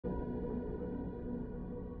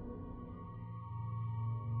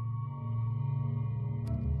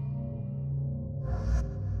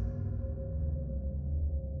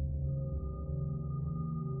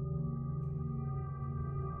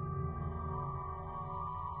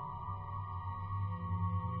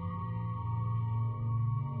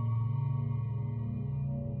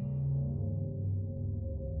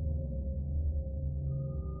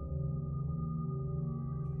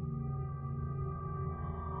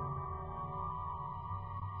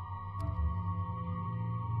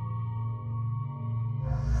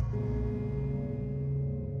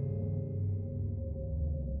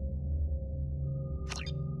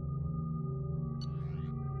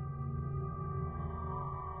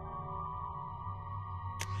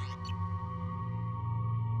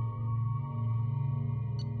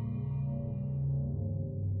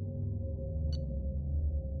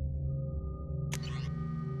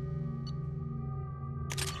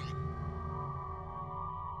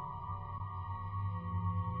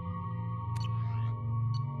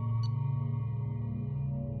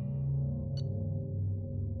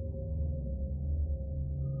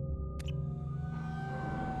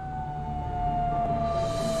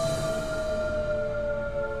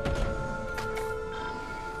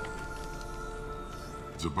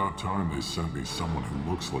It's about time they sent me someone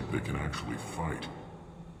who looks like they can actually fight.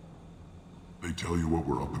 They tell you what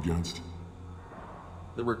we're up against?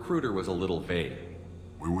 The recruiter was a little vague.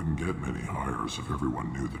 We wouldn't get many hires if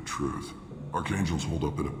everyone knew the truth. Archangel's holed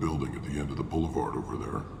up in a building at the end of the boulevard over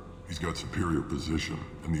there. He's got superior position,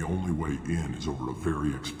 and the only way in is over a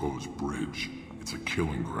very exposed bridge. It's a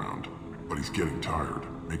killing ground. But he's getting tired,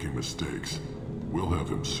 making mistakes. We'll have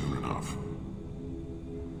him soon enough.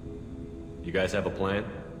 You guys have a plan?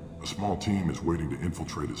 A small team is waiting to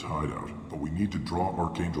infiltrate his hideout, but we need to draw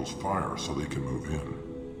Archangel's fire so they can move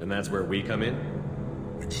in. And that's where we come in?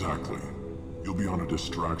 Exactly. You'll be on a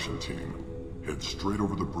distraction team. Head straight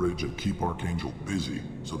over the bridge and keep Archangel busy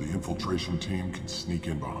so the infiltration team can sneak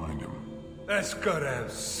in behind him. That's goddamn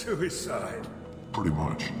suicide. Pretty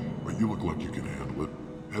much, but you look like you can handle it.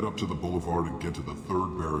 Head up to the boulevard and get to the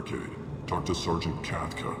 3rd barricade. Talk to Sergeant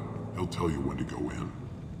Katka. He'll tell you when to go in.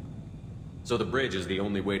 So the bridge is the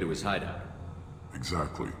only way to his hideout?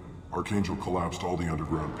 Exactly. Archangel collapsed all the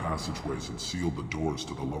underground passageways and sealed the doors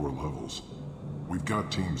to the lower levels. We've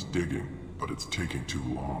got teams digging, but it's taking too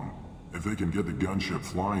long. If they can get the gunship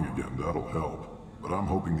flying again, that'll help. But I'm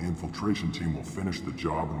hoping the infiltration team will finish the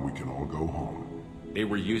job and we can all go home. They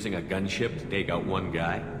were using a gunship to take out one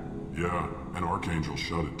guy? Yeah, and Archangel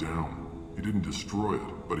shut it down. He didn't destroy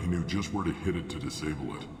it, but he knew just where to hit it to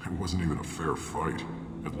disable it. It wasn't even a fair fight.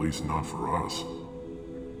 At least not for us.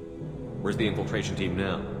 Where's the infiltration team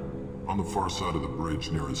now? On the far side of the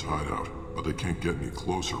bridge near his hideout, but they can't get any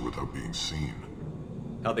closer without being seen.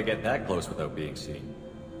 How'd they get that close without being seen?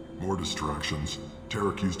 More distractions.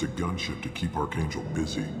 Tarak used a gunship to keep Archangel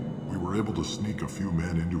busy. We were able to sneak a few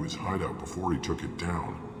men into his hideout before he took it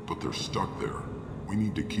down, but they're stuck there. We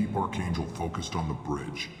need to keep Archangel focused on the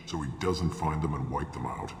bridge, so he doesn't find them and wipe them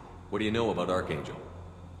out. What do you know about Archangel?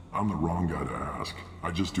 I'm the wrong guy to ask.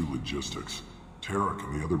 I just do logistics. Tarak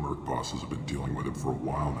and the other merc bosses have been dealing with him for a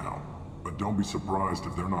while now. But don't be surprised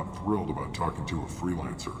if they're not thrilled about talking to a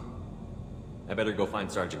freelancer. I better go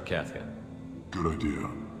find Sergeant Katka. Good idea.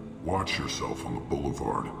 Watch yourself on the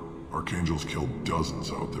boulevard. Archangel's killed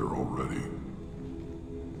dozens out there already.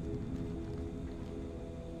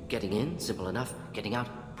 Getting in, simple enough. Getting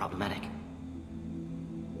out, problematic.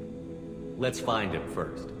 Let's find him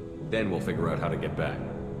first. Then we'll figure out how to get back.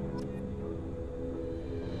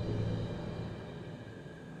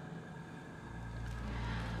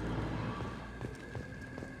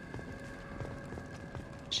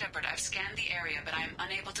 Shepard, I've scanned the area, but I am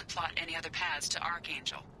unable to plot any other paths to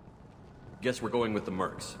Archangel. Guess we're going with the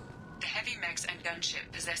mercs. The heavy mechs and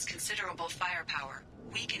gunship possess considerable firepower.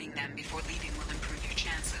 Weakening them before leaving will improve your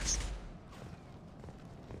chances.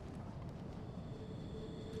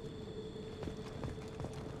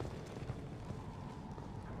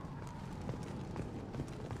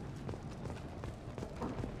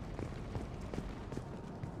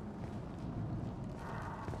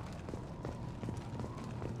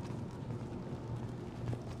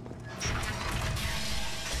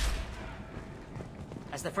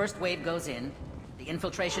 As the first wave goes in, the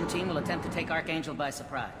infiltration team will attempt to take Archangel by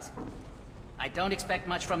surprise. I don't expect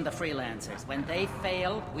much from the freelancers. When they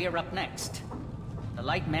fail, we're up next. The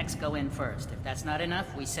light mechs go in first. If that's not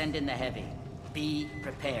enough, we send in the heavy. Be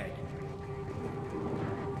prepared.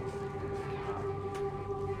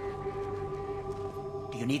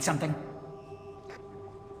 Do you need something?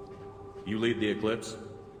 You lead the Eclipse?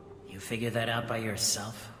 You figure that out by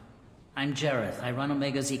yourself? I'm Jareth. I run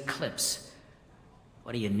Omega's Eclipse.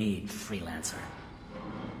 What do you need, freelancer?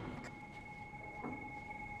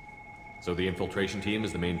 So the infiltration team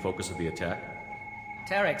is the main focus of the attack?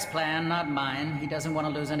 Tarak's plan, not mine. He doesn't want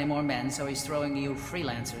to lose any more men, so he's throwing you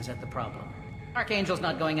freelancers at the problem. Archangel's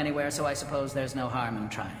not going anywhere, so I suppose there's no harm in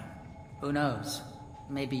trying. Who knows?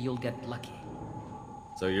 Maybe you'll get lucky.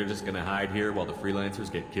 So you're just gonna hide here while the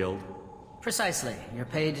freelancers get killed? Precisely. You're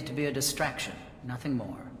paid to be a distraction, nothing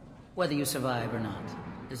more. Whether you survive or not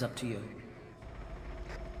is up to you.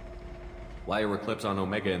 Why are Eclipse on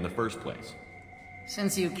Omega in the first place?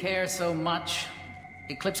 Since you care so much,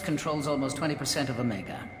 Eclipse controls almost 20% of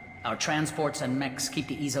Omega. Our transports and mechs keep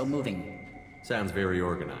the EZO moving. Sounds very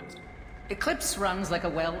organized. Eclipse runs like a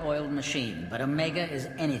well-oiled machine, but Omega is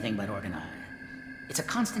anything but organized. It's a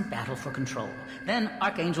constant battle for control. Then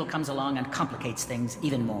Archangel comes along and complicates things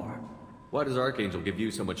even more. Why does Archangel give you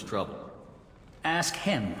so much trouble? Ask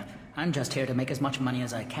him. I'm just here to make as much money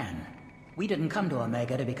as I can. We didn't come to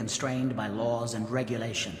Omega to be constrained by laws and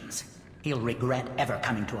regulations. He'll regret ever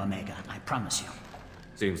coming to Omega, I promise you.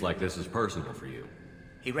 Seems like this is personal for you.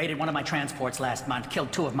 He raided one of my transports last month,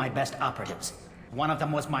 killed 2 of my best operatives. One of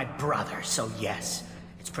them was my brother, so yes,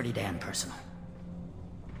 it's pretty damn personal.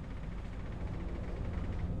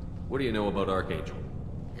 What do you know about Archangel?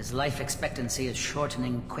 His life expectancy is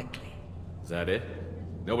shortening quickly. Is that it?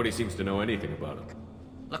 Nobody seems to know anything about him.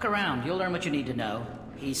 Look around, you'll learn what you need to know.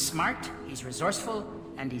 He's smart, he's resourceful,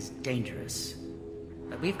 and he's dangerous.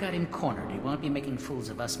 But we've got him cornered. He won't be making fools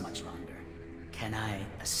of us much longer. Can I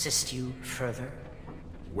assist you further?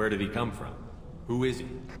 Where did he come from? Who is he?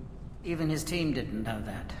 Even his team didn't know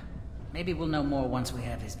that. Maybe we'll know more once we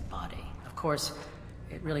have his body. Of course,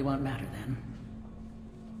 it really won't matter then.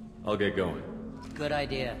 I'll get going. Good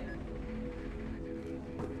idea.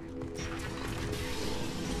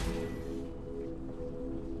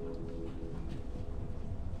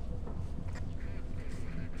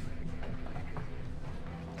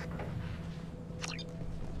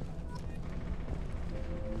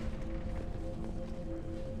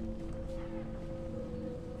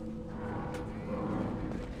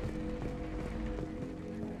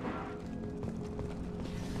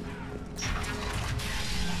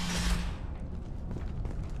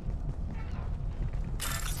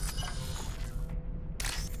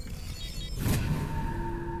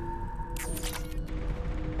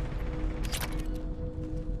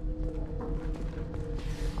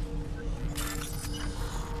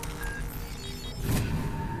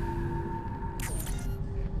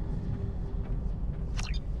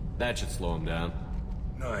 That should slow him down.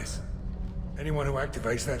 Nice. Anyone who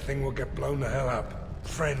activates that thing will get blown the hell up.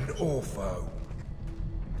 Friend or foe.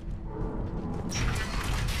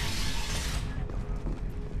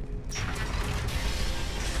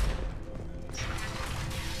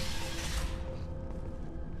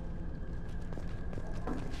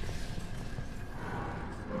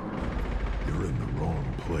 You're in the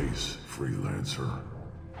wrong place, freelancer.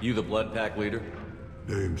 You the Blood Pack leader?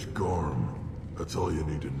 Name's Garm. That's all you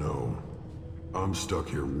need to know. I'm stuck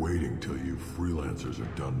here waiting till you freelancers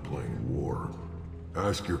are done playing war.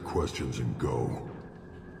 Ask your questions and go.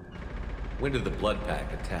 When did the Blood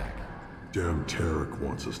Pack attack? Damn Tarak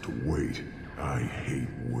wants us to wait. I hate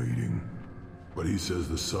waiting. But he says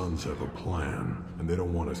the Suns have a plan, and they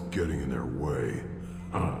don't want us getting in their way.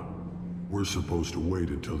 We're supposed to wait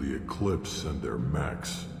until the Eclipse send their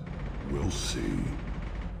mechs. We'll see.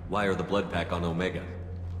 Why are the Blood Pack on Omega?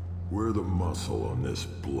 We're the muscle on this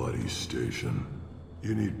bloody station.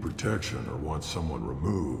 You need protection or want someone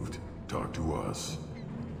removed, talk to us.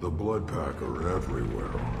 The Blood Pack are everywhere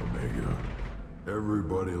on Omega.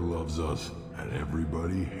 Everybody loves us, and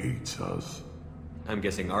everybody hates us. I'm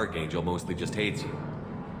guessing Archangel mostly just hates you.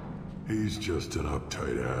 He's just an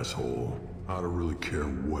uptight asshole. I don't really care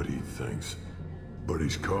what he thinks. But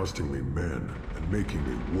he's costing me men and making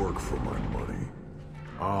me work for my money.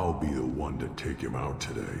 I'll be the one to take him out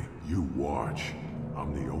today. You watch.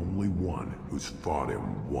 I'm the only one who's fought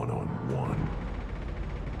him one-on-one.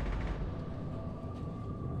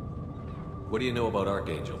 What do you know about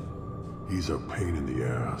Archangel? He's a pain in the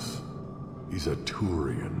ass. He's a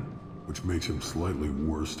Turian, which makes him slightly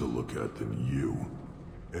worse to look at than you.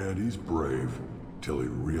 And he's brave, till he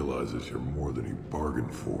realizes you're more than he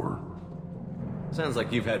bargained for. Sounds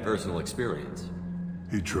like you've had personal experience.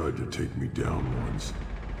 He tried to take me down once.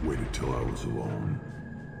 Waited till I was alone.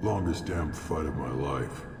 Longest damn fight of my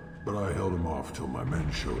life, but I held him off till my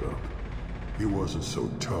men showed up. He wasn't so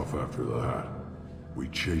tough after that. We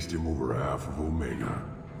chased him over half of Omega.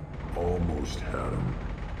 Almost had him,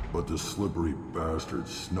 but the slippery bastard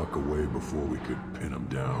snuck away before we could pin him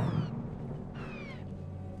down.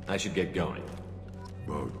 I should get going.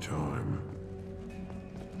 About time.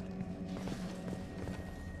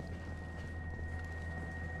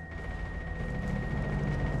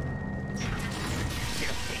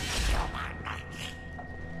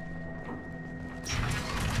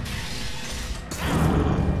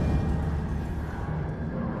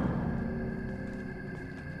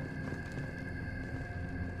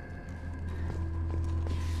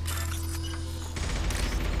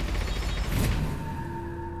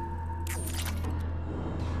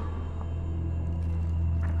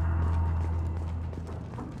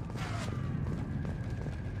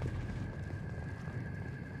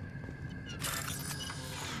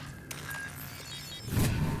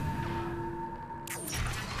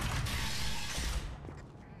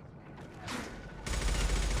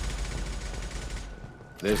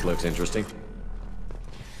 This looks interesting.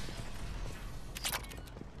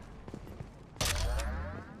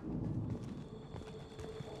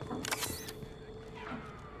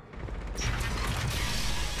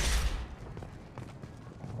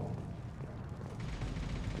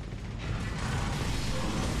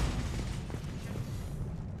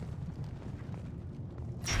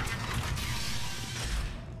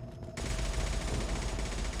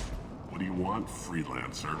 What do you want,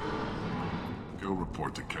 freelancer? Go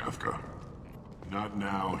report to Kafka. Not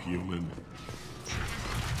now, human.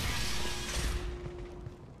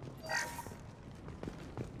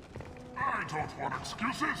 I don't want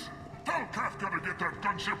excuses! Tell Kafka to get that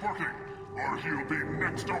gunship working, or he'll be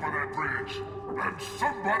next over that bridge. And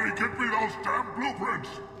somebody get me those damn blueprints!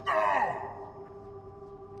 Now!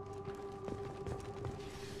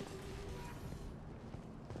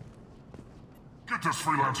 Get this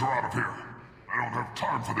freelancer out of here. I don't have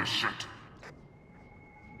time for this shit.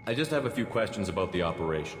 I just have a few questions about the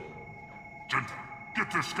operation. Gent,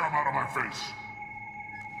 get this scum out of my face.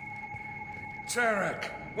 Tarak,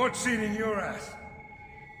 what's eating your ass?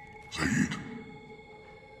 Zaeed.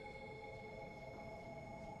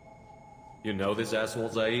 You know this asshole,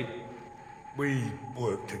 Zaeed? We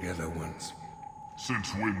worked together once.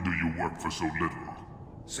 Since when do you work for so little?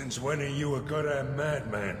 Since when are you a goddamn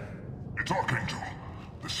madman? It's Archangel.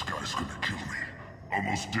 This guy's gonna kill me.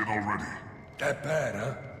 Almost did already. That bad,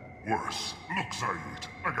 huh? Worse. Look, Zaeed,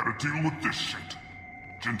 I gotta deal with this shit.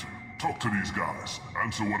 Gent, talk to these guys.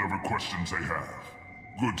 Answer whatever questions they have.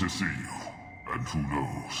 Good to see you. And who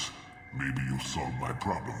knows, maybe you'll solve my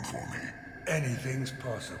problem for me. Anything's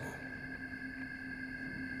possible.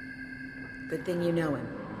 Good thing you know him.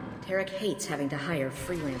 Tarak hates having to hire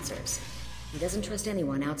freelancers. He doesn't trust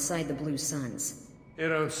anyone outside the Blue Suns. You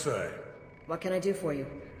don't say. What can I do for you?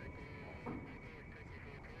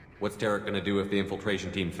 What's Tarak gonna do if the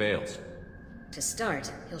infiltration team fails? To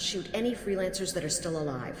start, he'll shoot any freelancers that are still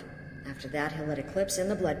alive. After that, he'll let Eclipse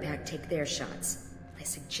and the Blood Pack take their shots. I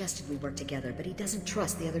suggested we work together, but he doesn't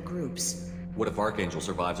trust the other groups. What if Archangel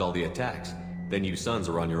survives all the attacks? Then you Sons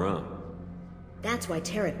are on your own. That's why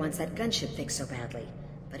Tarak wants that gunship fixed so badly.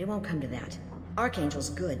 But it won't come to that.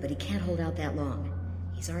 Archangel's good, but he can't hold out that long.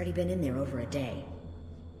 He's already been in there over a day.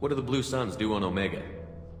 What do the Blue Suns do on Omega?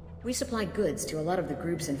 We supply goods to a lot of the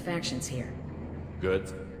groups and factions here.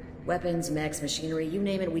 Goods? Weapons, mechs, machinery, you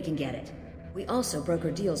name it, we can get it. We also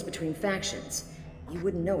broker deals between factions. You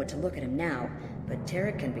wouldn't know it to look at him now, but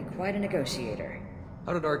Tarak can be quite a negotiator.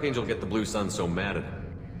 How did Archangel get the Blue Suns so mad at him?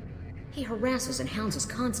 He harasses and hounds us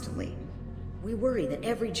constantly. We worry that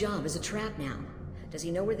every job is a trap now. Does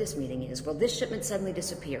he know where this meeting is? Will this shipment suddenly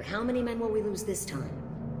disappear? How many men will we lose this time?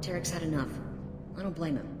 Tarak's had enough. I don't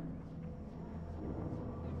blame him.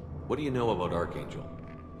 What do you know about Archangel?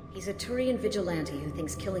 He's a Turian vigilante who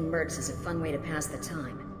thinks killing mercs is a fun way to pass the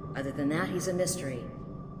time. Other than that, he's a mystery.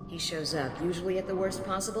 He shows up, usually at the worst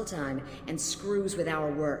possible time, and screws with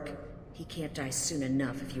our work. He can't die soon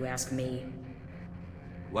enough, if you ask me.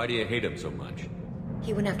 Why do you hate him so much?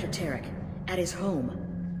 He went after Tarak, at his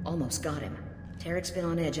home. Almost got him. Tarak's been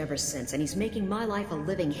on edge ever since, and he's making my life a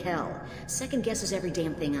living hell. Second guesses every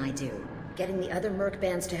damn thing I do. Getting the other merc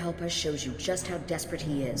bands to help us shows you just how desperate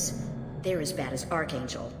he is. They're as bad as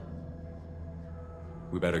Archangel.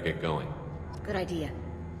 We better get going. Good idea.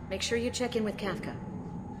 Make sure you check in with Kafka.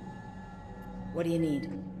 What do you need?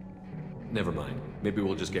 Never mind. Maybe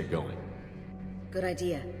we'll just get going. Good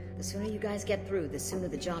idea. The sooner you guys get through, the sooner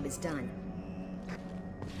the job is done.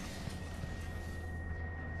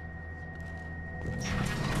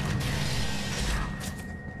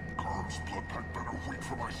 Garm's blood pack better wait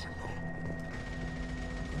for my signal.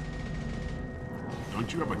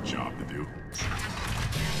 Don't you have a job to do?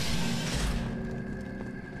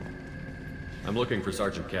 I'm looking for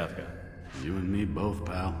Sergeant Kafka. You and me both,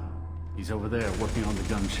 pal. He's over there working on the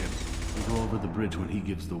gunship. We'll go over the bridge when he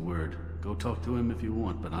gives the word. Go talk to him if you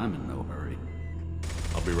want, but I'm in no hurry.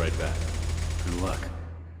 I'll be right back. Good luck.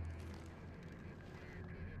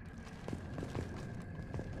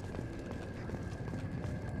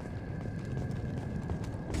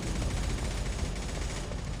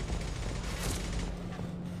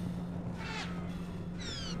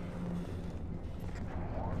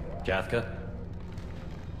 Kafka?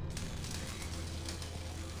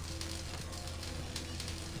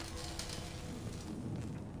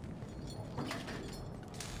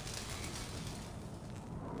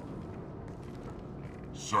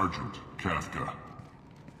 Sergeant Kafka.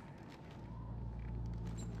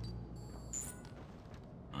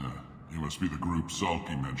 You must be the group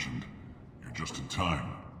Salky mentioned. You're just in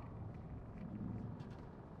time.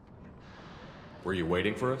 Were you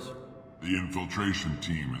waiting for us? The infiltration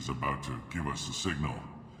team is about to give us a signal.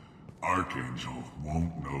 Archangel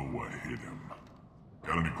won't know what hit him.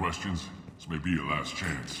 Got any questions? This may be your last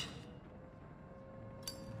chance.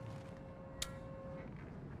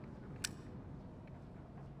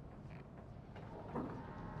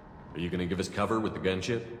 Are you gonna give us cover with the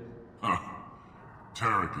gunship? Huh.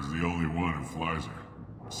 Tarak is the only one who flies her.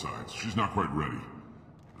 Besides, she's not quite ready.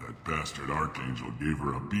 That bastard Archangel gave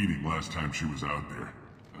her a beating last time she was out there.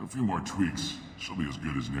 A few more tweaks, she'll be as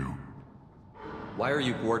good as new. Why are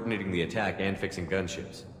you coordinating the attack and fixing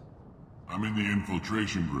gunships? I'm in the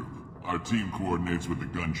infiltration group. Our team coordinates with the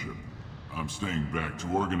gunship. I'm staying back to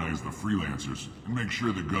organize the freelancers and make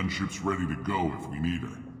sure the gunship's ready to go if we need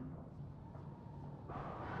her.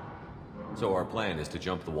 So our plan is to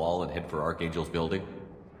jump the wall and head for Archangel's building?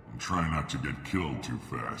 And try not to get killed too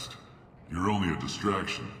fast. You're only a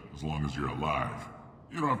distraction, as long as you're alive.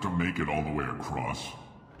 You don't have to make it all the way across.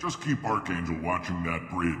 Just keep Archangel watching that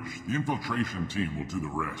bridge. The infiltration team will do the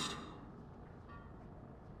rest.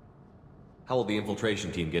 How will the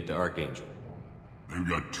infiltration team get to Archangel? They've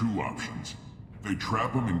got two options. They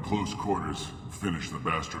trap him in close quarters and finish the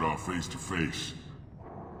bastard off face to face.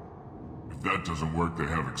 If that doesn't work, they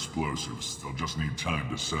have explosives. They'll just need time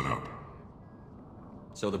to set up.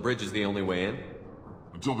 So the bridge is the only way in?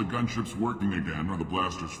 Until the gunship's working again or the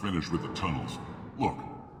blasters finish with the tunnels. Look,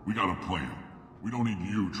 we got a plan. We don't need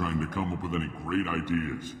you trying to come up with any great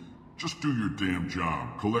ideas. Just do your damn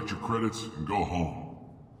job, collect your credits, and go home.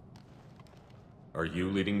 Are you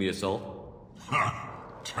leading the assault?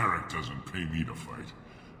 Ha! Tarak doesn't pay me to fight.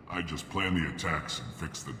 I just plan the attacks and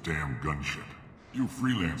fix the damn gunship. You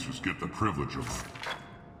freelancers get the privilege of...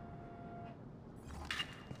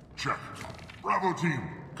 Check. Bravo team!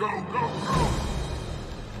 Go, go, go!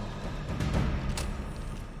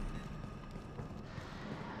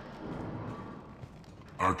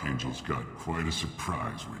 Archangel's got quite a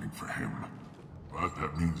surprise waiting for him. But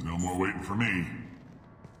that means no more waiting for me.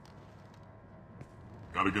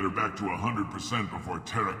 Gotta get her back to 100% before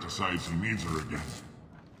Tarak decides he needs her again.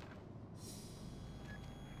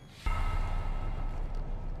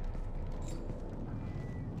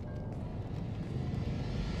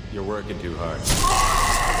 You're working too hard.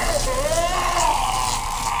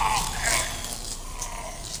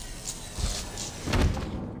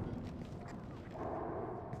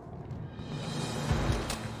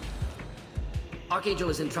 Archangel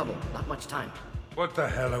is in trouble. Not much time. What the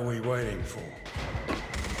hell are we waiting for?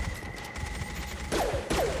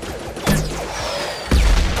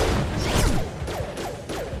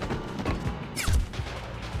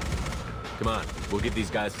 Come on, we'll give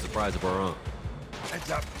these guys a surprise of our own.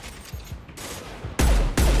 Heads up.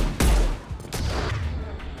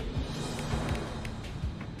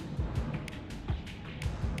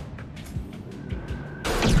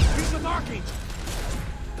 Use the marking!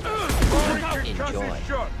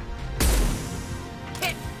 Enjoy.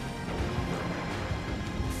 Hit!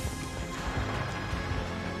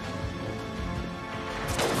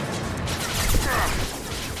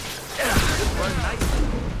 Run nicely.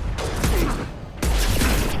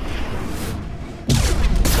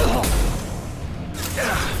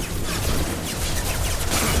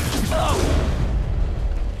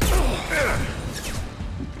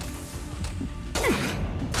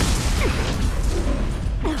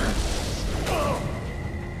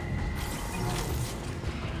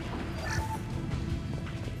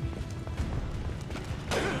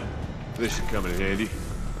 This should come in handy.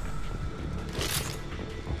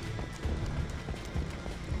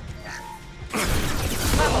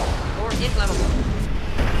 Level or inflammable.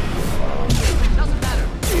 Doesn't matter.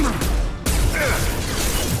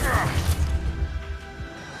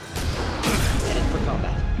 Headed for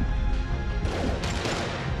combat.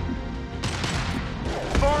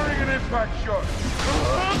 Firing an impact shot.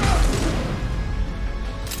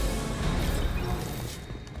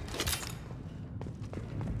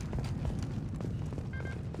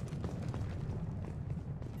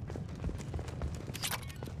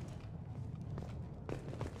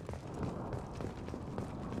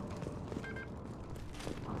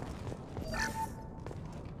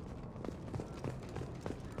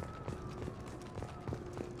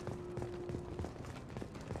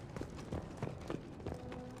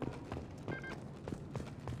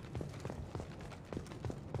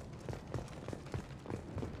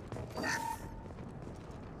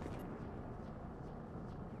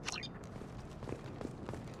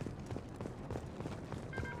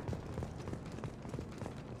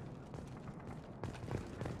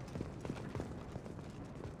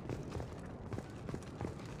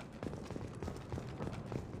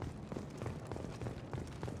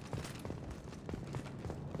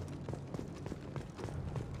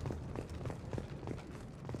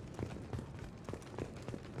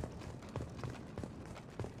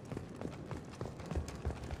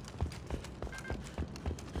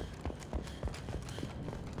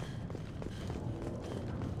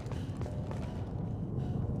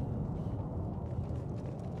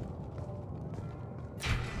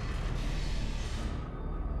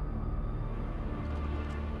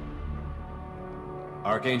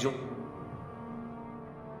 Archangel?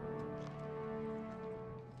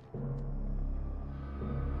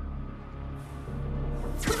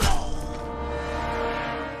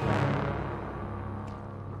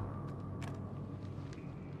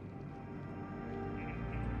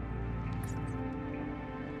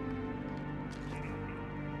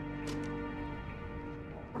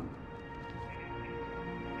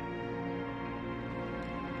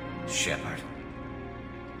 Shepard.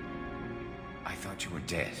 I thought you were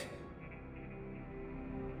dead.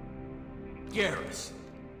 Garrus,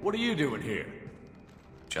 what are you doing here?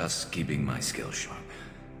 Just keeping my skills sharp.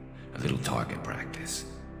 A little target practice.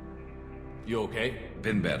 You okay?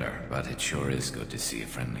 Been better, but it sure is good to see a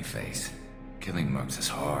friendly face. Killing mercs is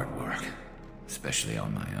hard work, especially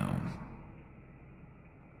on my own.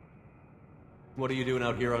 What are you doing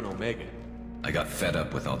out here on Omega? I got fed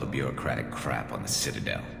up with all the bureaucratic crap on the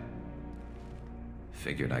Citadel.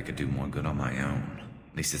 Figured I could do more good on my own.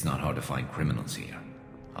 At least it's not hard to find criminals here.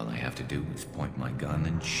 All I have to do is point my gun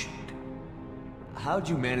and shoot. How'd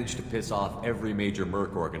you manage to piss off every major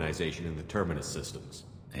merc organization in the Terminus systems?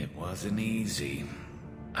 It wasn't easy.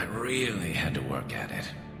 I really had to work at it.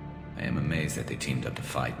 I am amazed that they teamed up to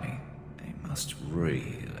fight me. They must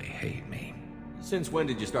really hate me. Since when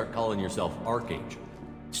did you start calling yourself Archangel?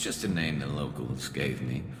 It's just a name the locals gave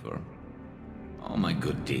me for all my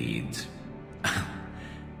good deeds.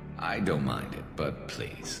 I don't mind it, but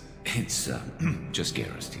please, it's just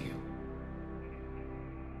Garrus to you.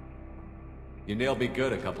 You nailed me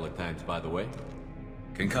good a couple of times, by the way.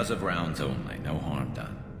 Concussive rounds only, no harm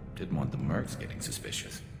done. Didn't want the mercs getting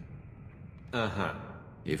suspicious. Uh-huh.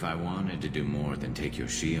 If I wanted to do more than take your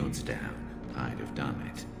shields down, I'd have done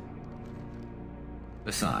it.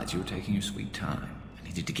 Besides, you were taking your sweet time. I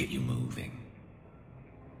needed to get you moving.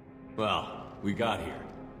 Well, we got here,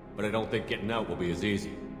 but I don't think getting out will be as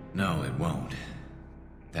easy. No, it won't.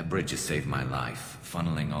 That bridge has saved my life,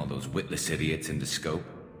 funneling all those witless idiots into scope.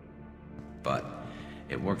 But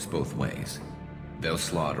it works both ways. They'll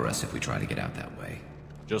slaughter us if we try to get out that way.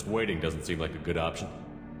 Just waiting doesn't seem like a good option.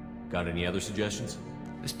 Got any other suggestions?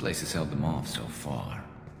 This place has held them off so far.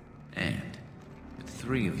 And with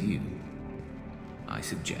 3 of you, I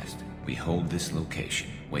suggest we hold this location,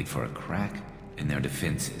 wait for a crack in their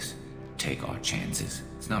defenses, take our chances.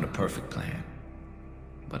 It's not a perfect plan,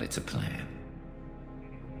 but it's a plan.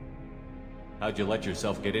 How'd you let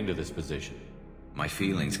yourself get into this position? My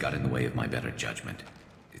feelings got in the way of my better judgment.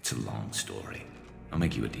 It's a long story. I'll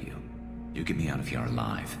make you a deal. You get me out of here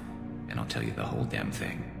alive, and I'll tell you the whole damn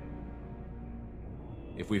thing.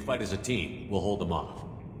 If we fight as a team, we'll hold them off.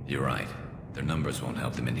 You're right. Their numbers won't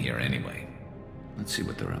help them in here anyway. Let's see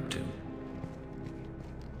what they're up to.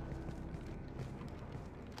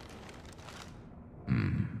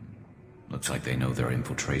 Looks like they know their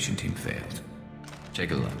infiltration team failed.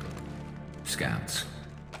 Take a look. Scouts.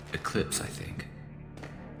 Eclipse, I think.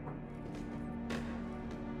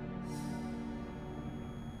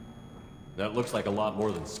 That looks like a lot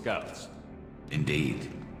more than scouts.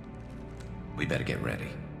 Indeed. We better get ready.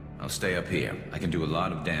 I'll stay up here. I can do a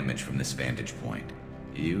lot of damage from this vantage point.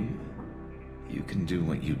 You can do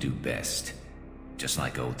what you do best. Just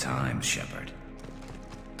like old times, Shepard.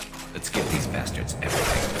 Let's give these bastards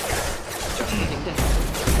everything.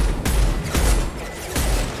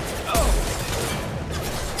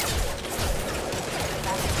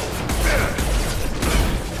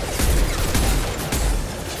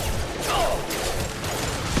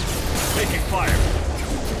 Taking fire.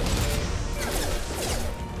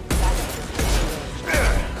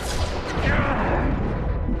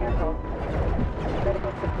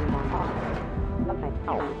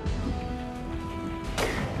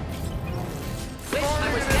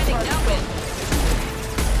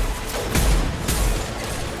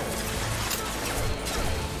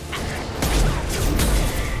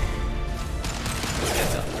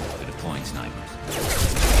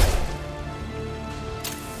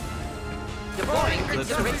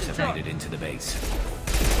 Made it into the base.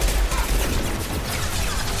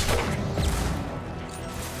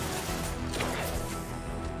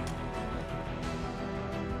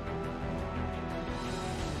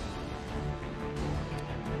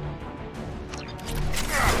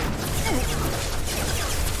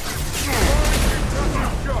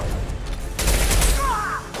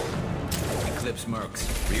 Eclipse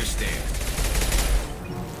mercs, rear stairs.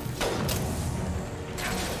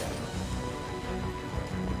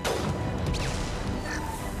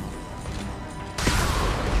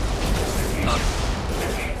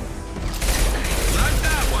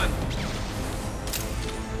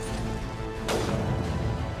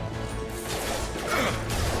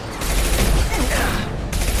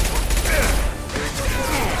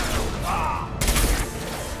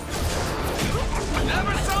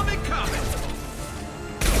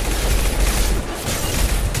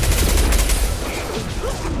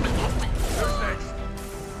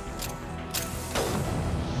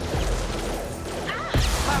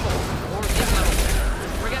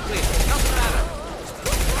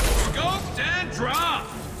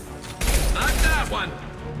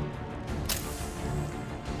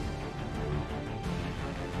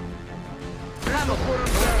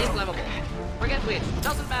 Flammable. Inflammable. Forget which.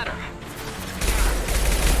 Doesn't matter.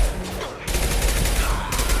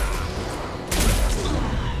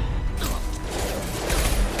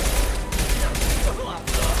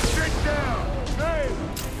 Sit down! Hey!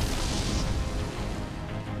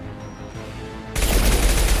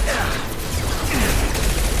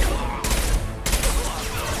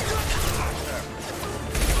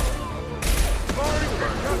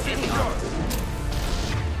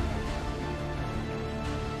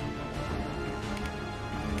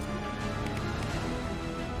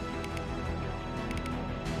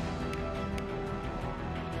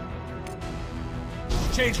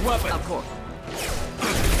 Change weapon. Of course.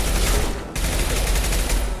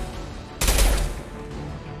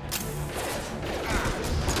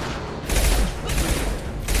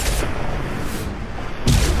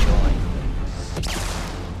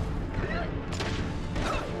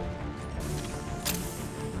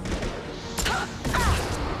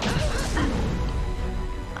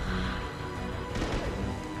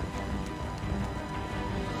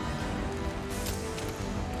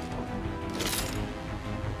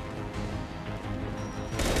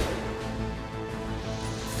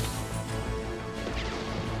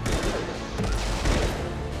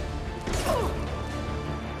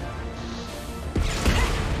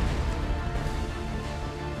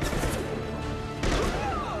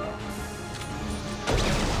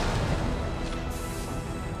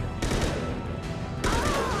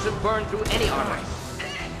 Burn through any armor.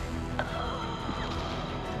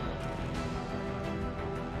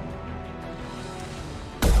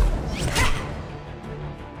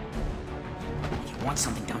 You want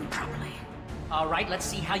something done properly. All right, let's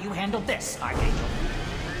see how you handle this, Archangel.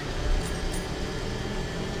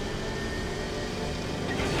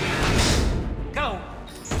 Go!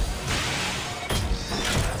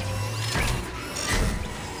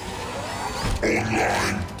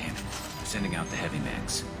 Online! Damn it. I'm sending out the heavy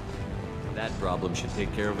mags. That problem should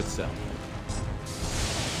take care of itself.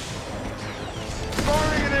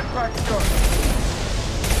 Firing an impact gun!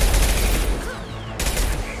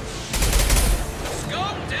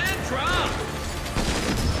 Scoped and dropped!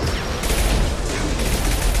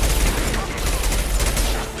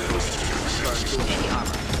 Any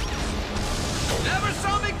armor. Never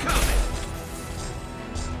saw me coming!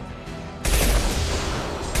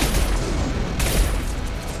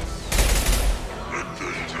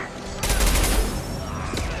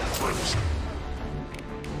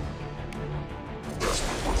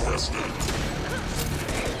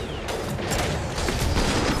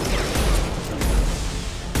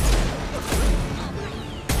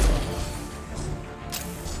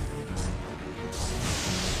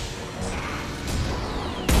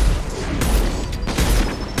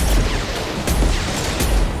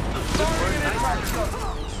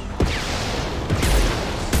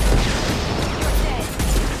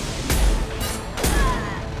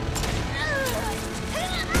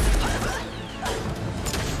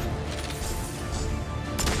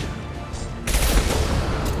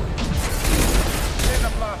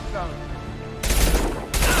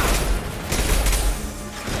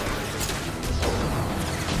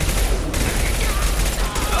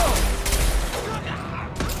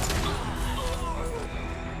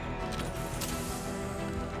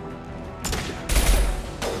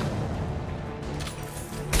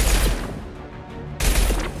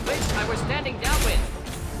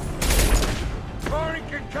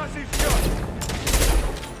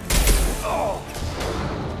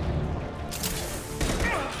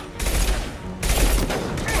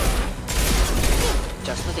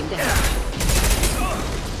 Just let him down.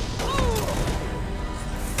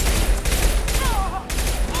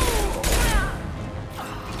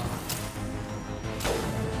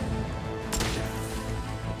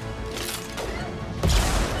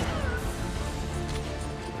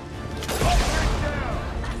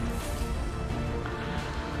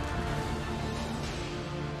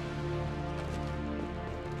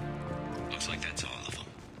 Looks like that's all of them.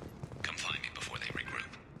 Come find me before they regroup.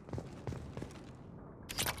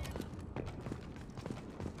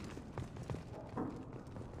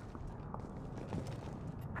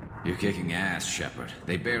 You're kicking ass, Shepard.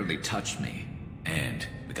 They barely touched me. And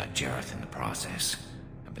we got Jareth in the process.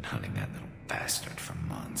 I've been hunting that little bastard for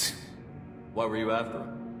months. What were you after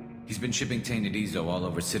him? He's been shipping tainted Ezo all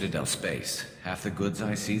over Citadel space. Half the goods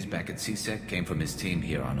I seized back at CSEC came from his team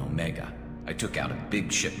here on Omega. I took out a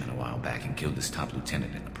big shipment a while back and killed his top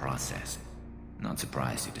lieutenant in the process. Not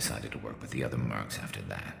surprised he decided to work with the other mercs after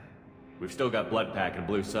that. We've still got Bloodpack and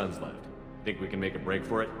Blue Suns left. Think we can make a break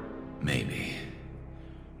for it? Maybe.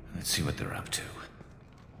 Let's see what they're up to.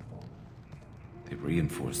 They've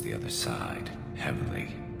reinforced the other side,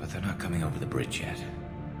 heavily, but they're not coming over the bridge yet.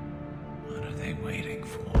 What are they waiting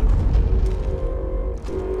for?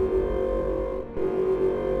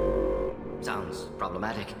 Sounds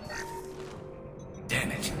problematic.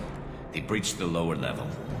 Damn it! They breached the lower level.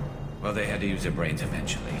 Well, they had to use their brains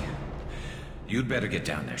eventually. You'd better get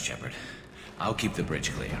down there, Shepard. I'll keep the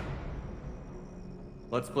bridge clear.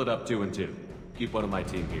 Let's split up 2 and 2. Keep one of my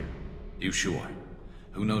team here. You sure?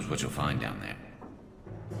 Who knows what you'll find down there?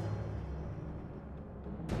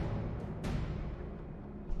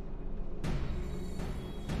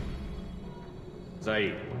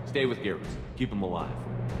 Zaeed, stay with Garrus. Keep him alive.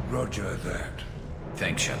 Roger that.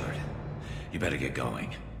 Thanks, Shepard. You better get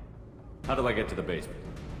going. How do I get to the basement?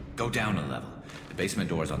 Go down a level. The basement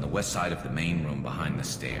door is on the west side of the main room behind the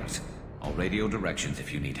stairs. I'll radio directions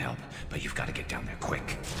if you need help, but you've got to get down there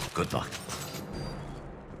quick. Good luck.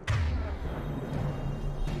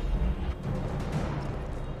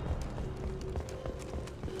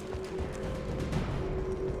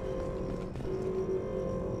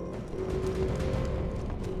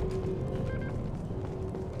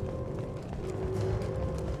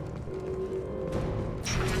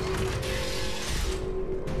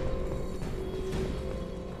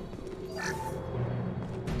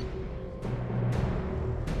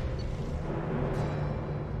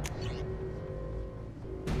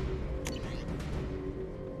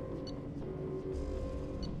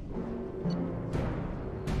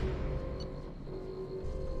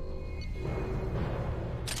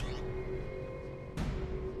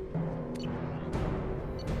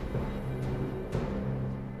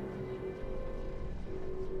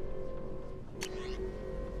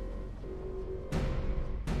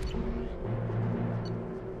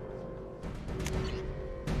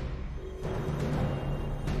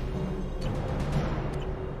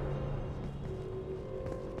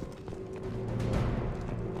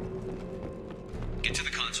 Get to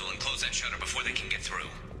the console and close that shutter before they can get through.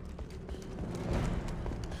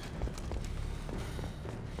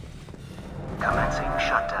 Commencing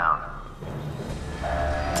shutdown.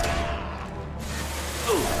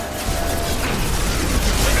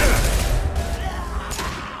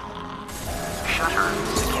 Shutter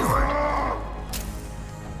secured.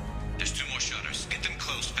 There's 2 more shutters. Get them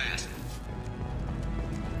closed fast.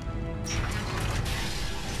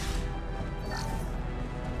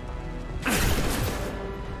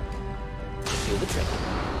 Do the trick.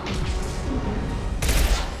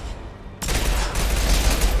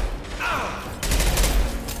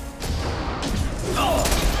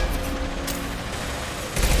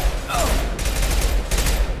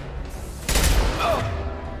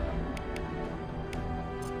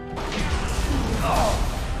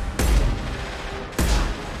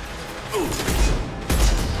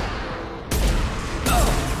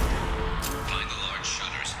 Find the large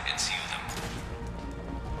shutters and seal them.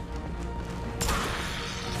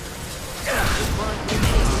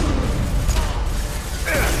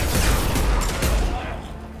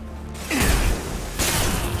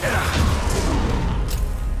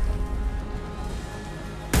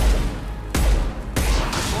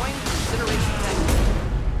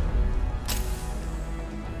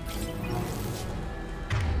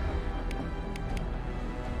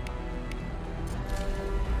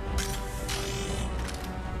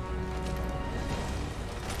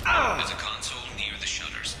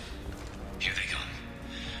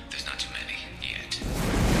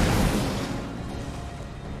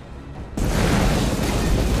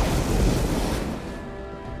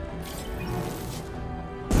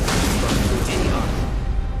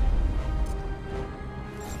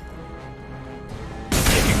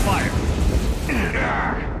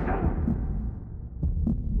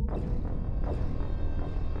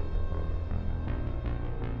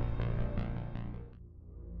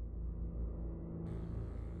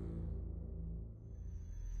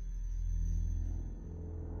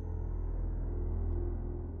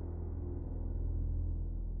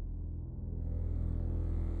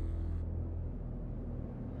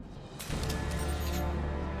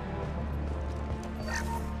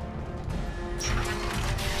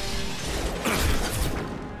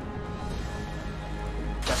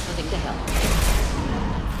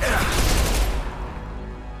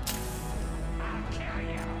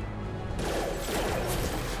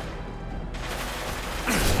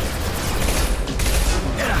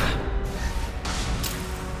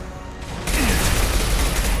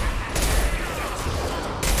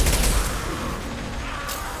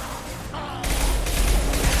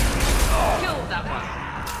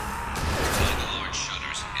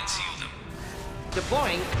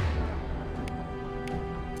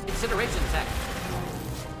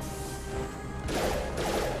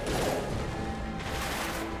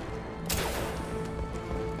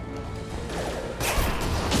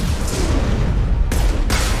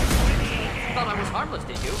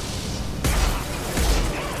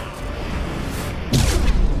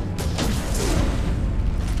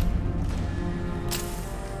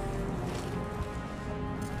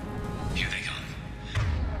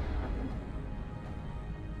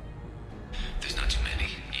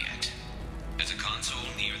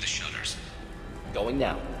 Going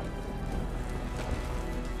now.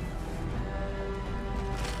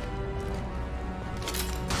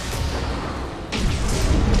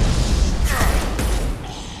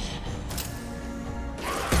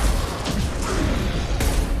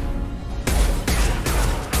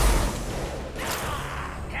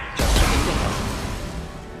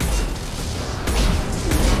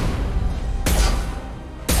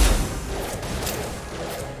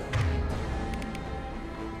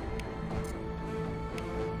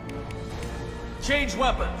 Change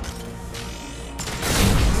weapon!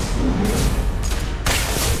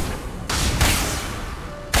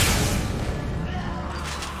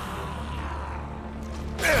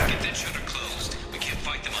 Get that shutter closed. We can't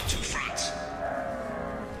fight them on two fronts.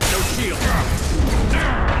 No shield!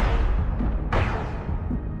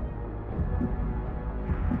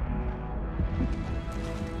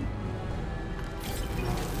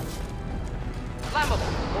 Flammable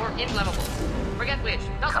or inflammable. Forget which.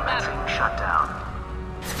 Doesn't matter. Commencing shutdown.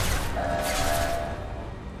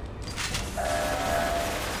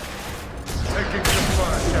 Taking some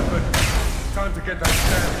fire, Shepard. Time to get those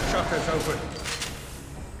damn shutters open.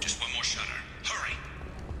 Just one more shutter. Hurry!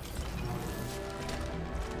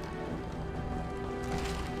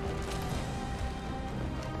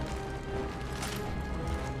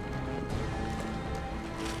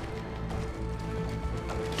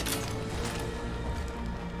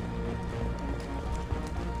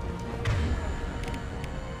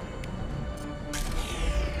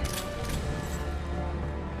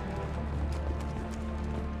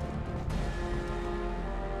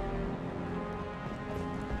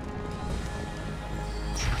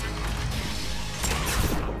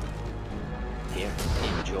 Here,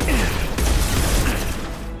 enjoy.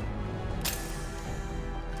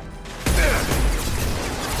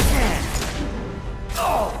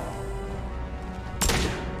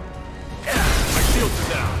 My shields are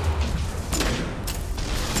down!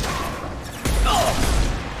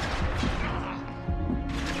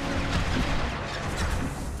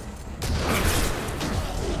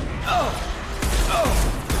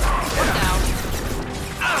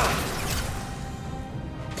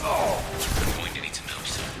 Going to need to know,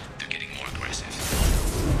 sir. They're getting more aggressive.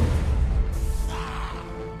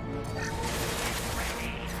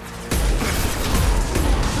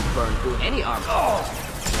 Burn through any armor.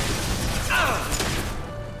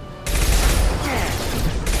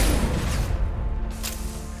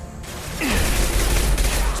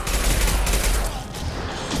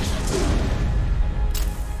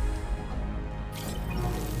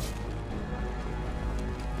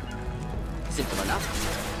 Simple enough.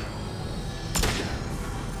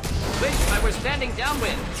 Wish I were standing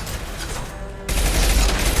downwind.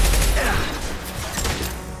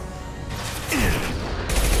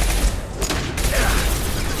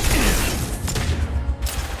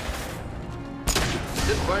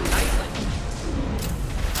 Should burn nicely.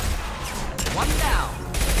 One down.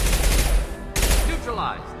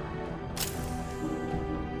 Neutralized.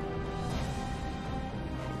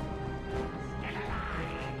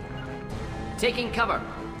 Taking cover.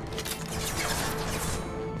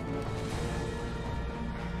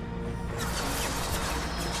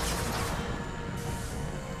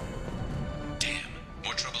 Damn.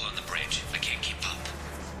 More trouble on the bridge. I can't keep up.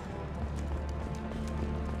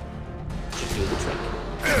 Should do the trick.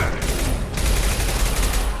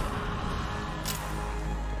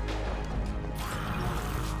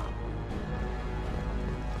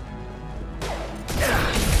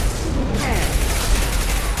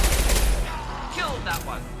 Killed that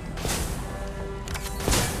one.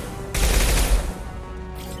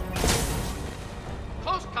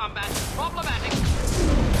 Close combat. Problematic.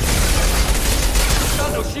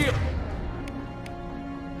 Got no shield!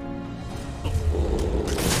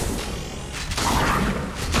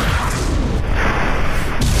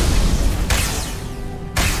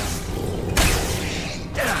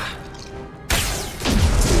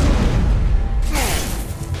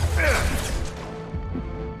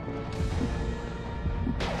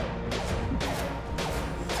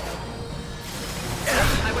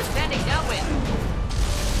 I was standing downwind.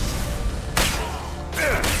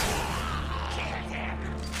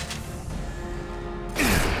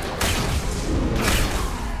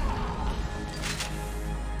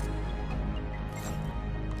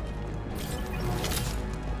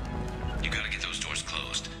 You gotta get those doors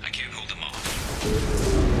closed. I can't hold them off.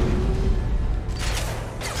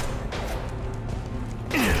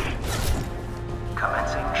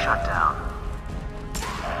 Commencing shutdown.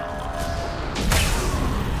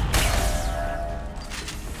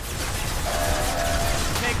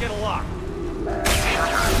 Can't get a lock.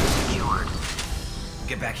 Shutter secured.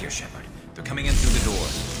 Get back here, Shepard. They're coming in through the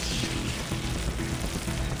doors.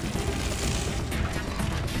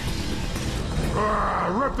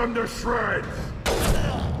 Rip them to shreds!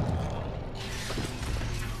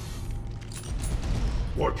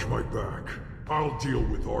 Watch my back. I'll deal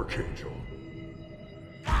with Archangel.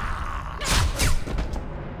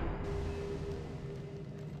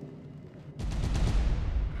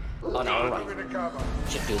 On our right.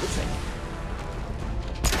 Should do the trick.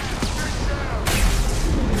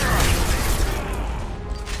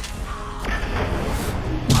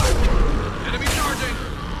 Enemy charging!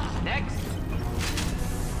 Next.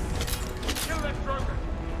 Kill that Krogan!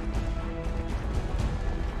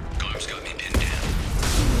 Garm's got me pinned down.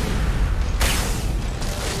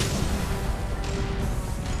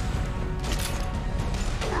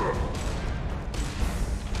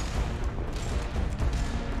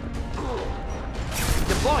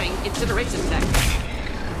 Deploying incineration tactics.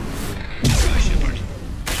 Mark Shepard.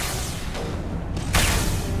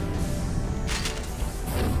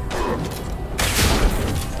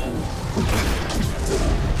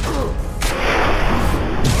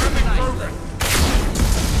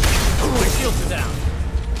 My shields are down.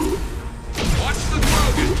 Watch the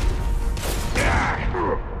Krogan!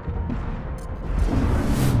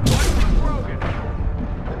 Watch the Krogan!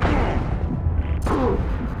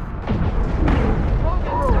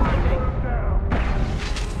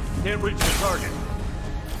 Can't reach the target.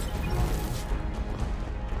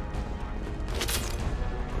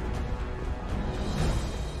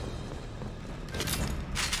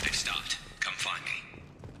 They've stopped. Come find me.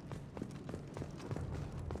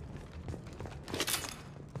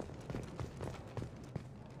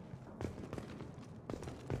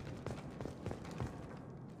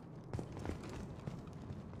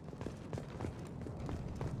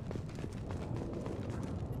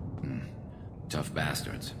 Tough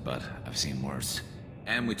bastards, but I've seen worse.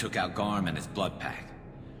 And we took out Garm and his blood pack.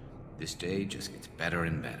 This day just gets better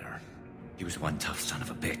and better. He was one tough son of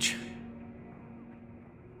a bitch.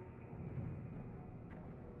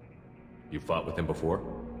 You fought with him before?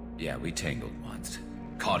 Yeah, we tangled once.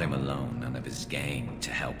 Caught him alone, none of his gang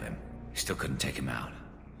to help him. Still couldn't take him out.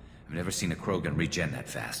 I've never seen a Krogan regen that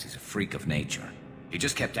fast. He's a freak of nature. He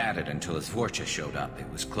just kept at it until his vorcha showed up. It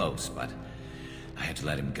was close, but I had to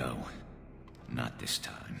let him go. Not this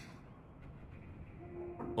time.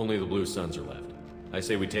 Only the Blue Suns are left. I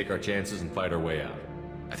say we take our chances and fight our way out.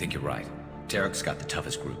 I think you're right. Tarak's got the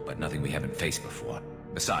toughest group, but nothing we haven't faced before.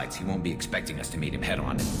 Besides, he won't be expecting us to meet him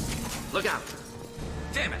head-on. Look out!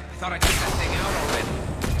 Damn it! I thought I took that thing out already.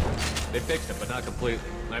 They fixed it, but not completely.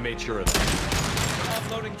 I made sure of that.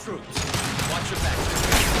 Offloading troops. Watch your back.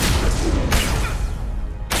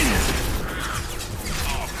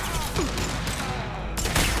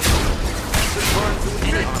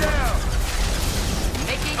 Get down!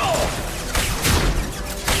 Making...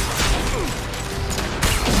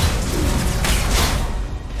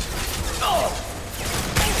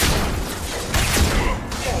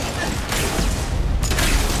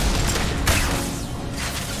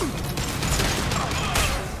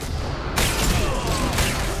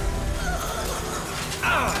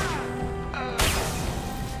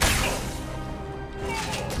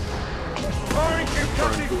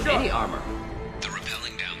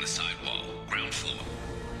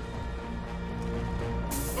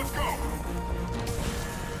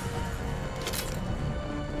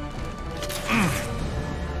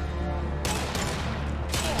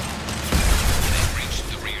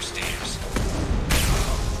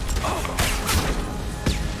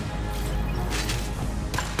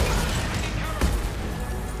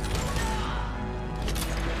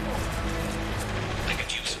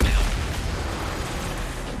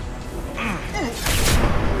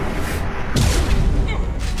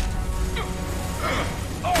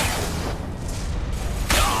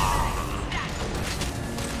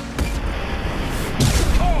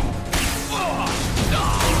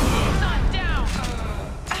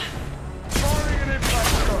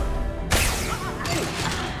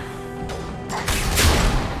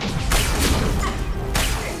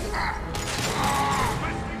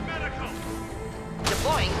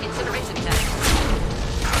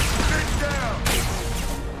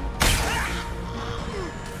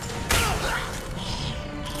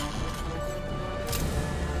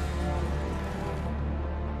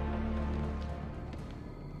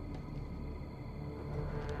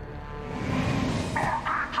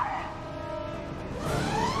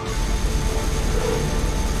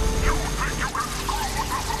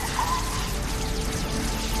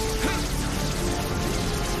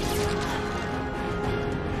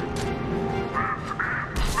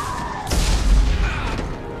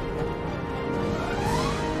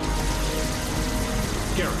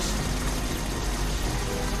 Garrus.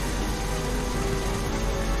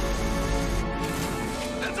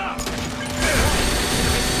 Heads up!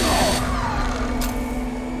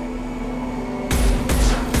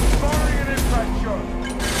 Firing an impact shot!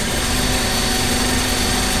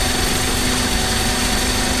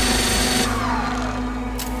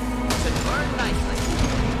 Should burn nicely.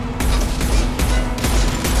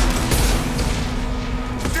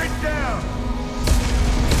 Sit down!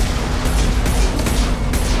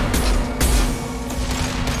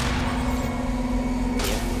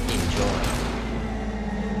 Enjoy.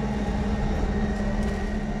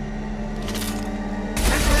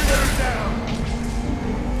 Everyone down!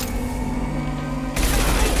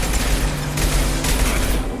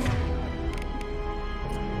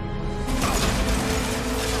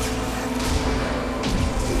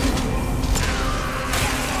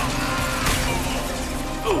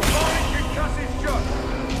 Concussive shot!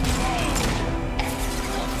 Sit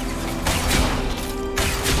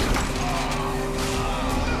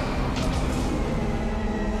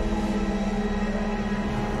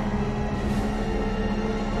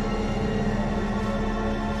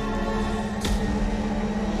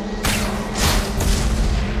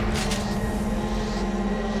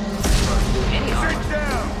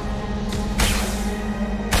down!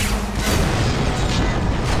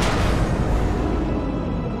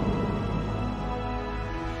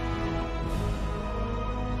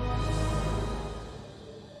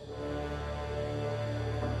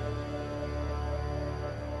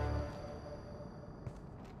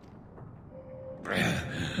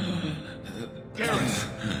 Garrus!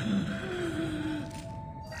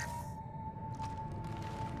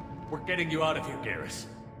 We're getting you out of here, Garrus.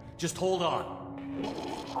 Just hold on.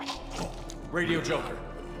 Radio Joker,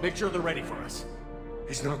 make sure they're ready for us.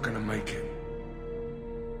 He's not gonna make it.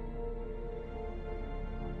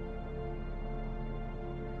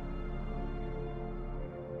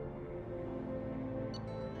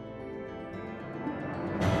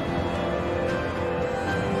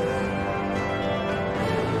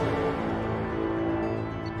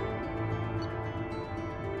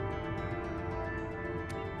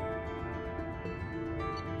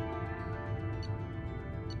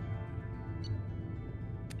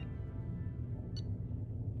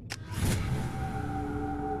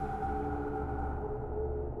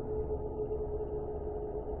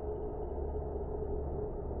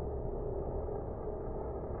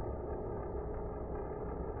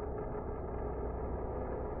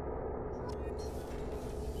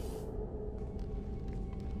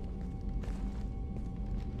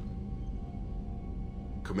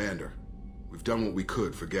 Commander, we've done what we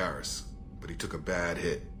could for Garrus, but he took a bad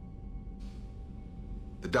hit.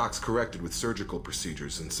 The doc's corrected with surgical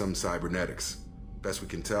procedures and some cybernetics. Best we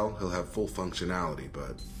can tell, he'll have full functionality,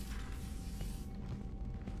 but...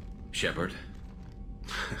 Shepard?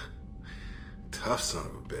 Tough son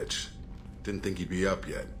of a bitch. Didn't think he'd be up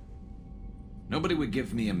yet. Nobody would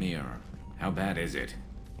give me a mirror. How bad is it?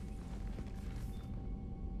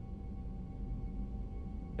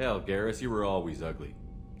 Hell, Garrus, you were always ugly.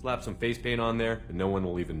 Slap some face paint on there, and no one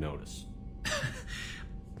will even notice.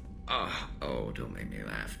 Oh, don't make me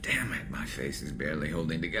laugh. Damn it, my face is barely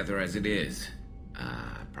holding together as it is.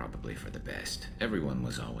 Probably for the best. Everyone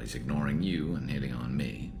was always ignoring you and hitting on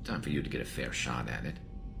me. Time for you to get a fair shot at it.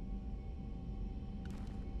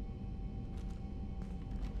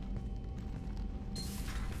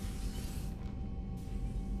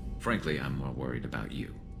 Frankly, I'm more worried about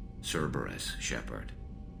you. Cerberus, Shepard.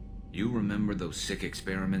 You remember those sick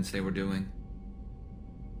experiments they were doing?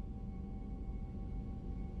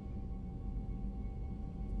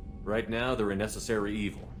 Right now, they're a necessary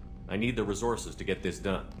evil. I need the resources to get this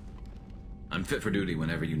done. I'm fit for duty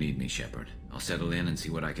whenever you need me, Shepard. I'll settle in and see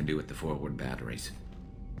what I can do with the forward batteries.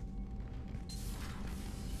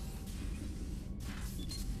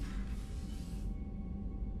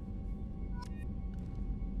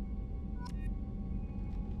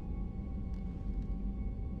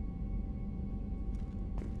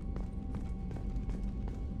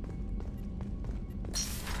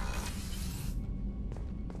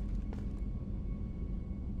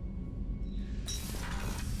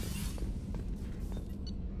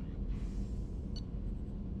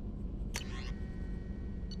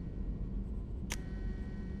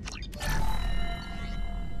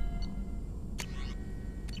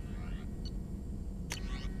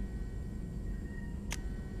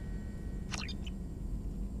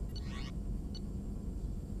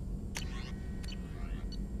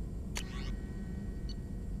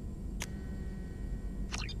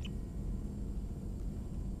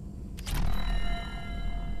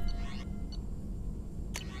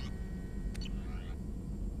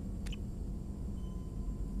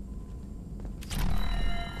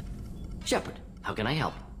 Shepard, how can I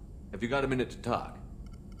help? Have you got a minute to talk?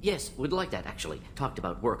 Yes, would like that, actually. Talked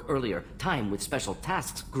about work earlier. Time with Special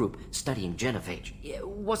Tasks Group studying genophage. It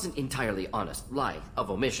wasn't entirely honest. Lie of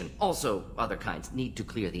omission. Also, other kinds. Need to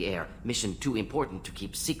clear the air. Mission too important to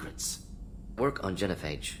keep secrets. Work on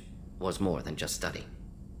genophage was more than just study.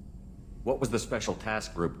 What was the Special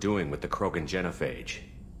Task Group doing with the Krogan genophage?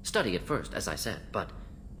 Study at first, as I said, but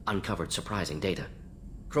uncovered surprising data.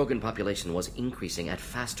 Krogan population was increasing at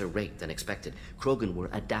faster rate than expected. Krogan were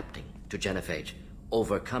adapting to genophage,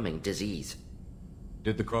 overcoming disease.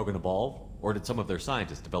 Did the Krogan evolve, or did some of their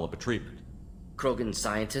scientists develop a treatment? Krogan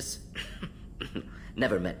scientists?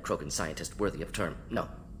 Never met Krogan scientist worthy of term. No.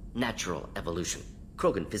 Natural evolution.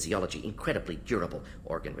 Krogan physiology incredibly durable.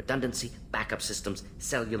 Organ redundancy, backup systems,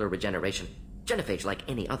 cellular regeneration. Genophage like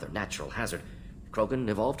any other natural hazard. Krogan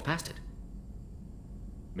evolved past it.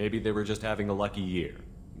 Maybe they were just having a lucky year.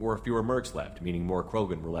 Or fewer mercs left, meaning more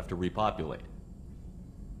Krogan were left to repopulate.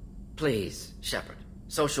 Please, Shepard.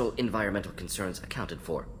 Social environmental concerns accounted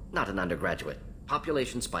for. Not an undergraduate.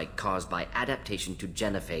 Population spike caused by adaptation to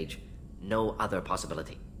genophage. No other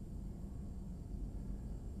possibility.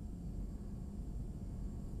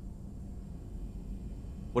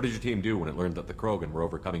 What did your team do when it learned that the Krogan were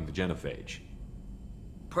overcoming the genophage?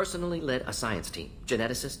 Personally led a science team.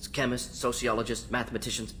 Geneticists, chemists, sociologists,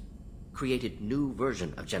 mathematicians. Created new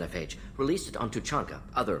version of genophage. Released it on Tuchanka,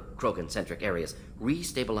 other Krogan-centric areas.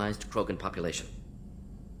 Restabilized Krogan population.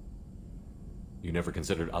 You never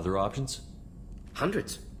considered other options?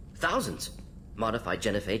 Hundreds. Thousands. Modified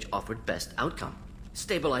genophage offered best outcome.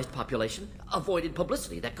 Stabilized population, avoided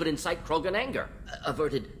publicity that could incite Krogan anger,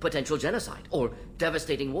 averted potential genocide, or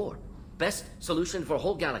devastating war. Best solution for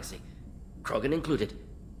whole galaxy. Krogan included.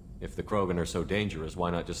 If the Krogan are so dangerous,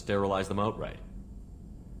 why not just sterilize them outright?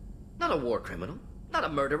 Not a war criminal, not a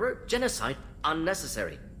murderer. Genocide,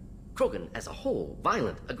 unnecessary. Krogan as a whole,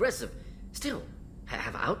 violent, aggressive, still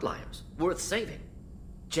have outliers, worth saving.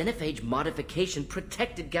 Genophage modification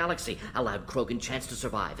protected galaxy, allowed Krogan chance to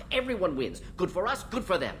survive. Everyone wins. Good for us, good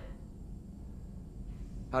for them.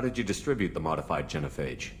 How did you distribute the modified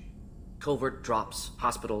genophage? Covert drops,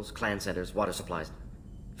 hospitals, clan centers, water supplies.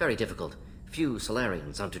 Very difficult. Few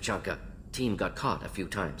Solarians on Tuchanka. Team got caught a few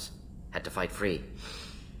times. Had to fight free.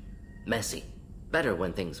 Messy. Better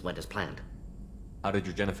when things went as planned. How did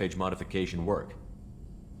your genophage modification work?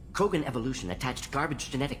 Krogan evolution attached garbage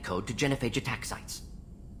genetic code to genophage attack sites.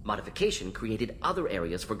 Modification created other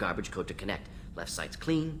areas for garbage code to connect. Left sites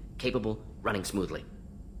clean, capable, running smoothly.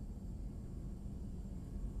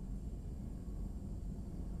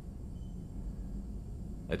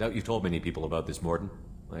 I doubt you told many people about this, Morden.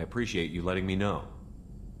 I appreciate you letting me know.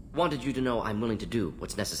 Wanted you to know I'm willing to do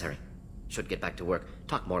what's necessary. Should get back to work.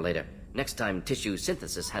 Talk more later. Next time tissue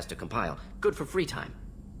synthesis has to compile. Good for free time.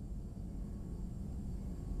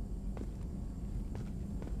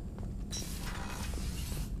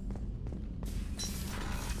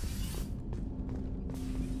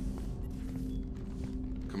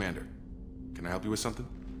 Commander, can I help you with something?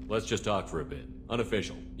 Let's just talk for a bit.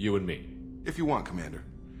 Unofficial. You and me. If you want, Commander.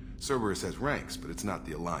 Cerberus has ranks, but it's not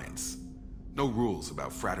the Alliance. No rules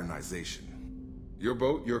about fraternization. Your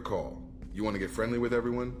boat, your call. You want to get friendly with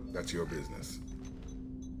everyone? That's your business.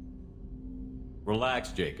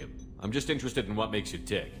 Relax, Jacob. I'm just interested in what makes you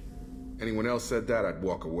tick. Anyone else said that, I'd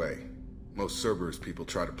walk away. Most Cerberus people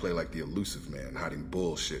try to play like the elusive man, hiding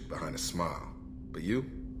bullshit behind a smile. But you?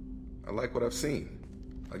 I like what I've seen.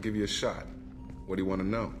 I'll give you a shot. What do you want to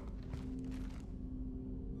know?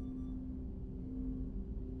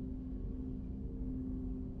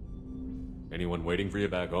 Anyone waiting for you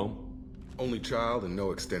back home? Only child and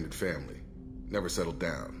no extended family. Never settled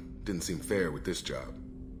down. Didn't seem fair with this job.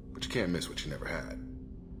 But you can't miss what you never had.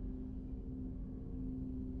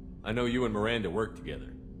 I know you and Miranda worked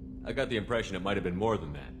together. I got the impression it might have been more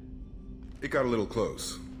than that. It got a little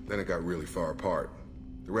close. Then it got really far apart.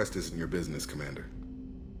 The rest isn't your business, Commander.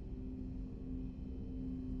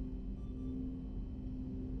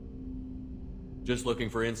 Just looking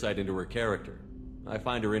for insight into her character. I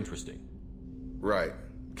find her interesting. Right.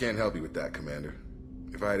 Can't help you with that, Commander.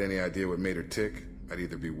 If I had any idea what made her tick, I'd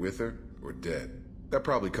either be with her or dead. That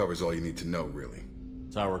probably covers all you need to know, really.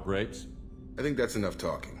 Sour grapes? I think that's enough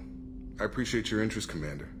talking. I appreciate your interest,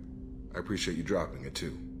 Commander. I appreciate you dropping it,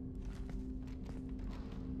 too.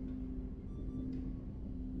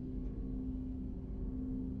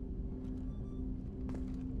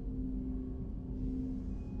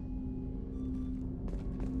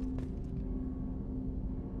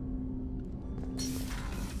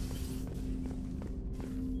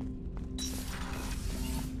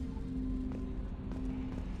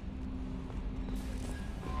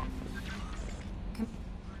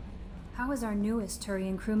 How is our newest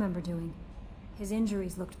Turian crew member doing? His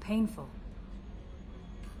injuries looked painful.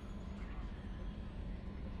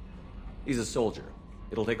 He's a soldier.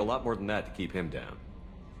 It'll take a lot more than that to keep him down.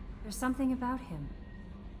 There's something about him.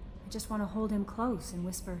 I just want to hold him close and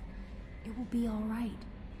whisper, "It will be all right."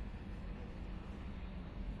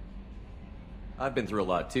 I've been through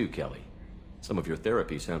a lot too, Kelly. Some of your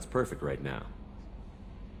therapy sounds perfect right now.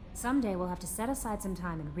 Someday we'll have to set aside some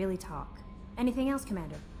time and really talk. Anything else,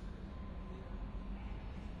 Commander?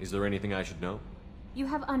 Is there anything I should know? You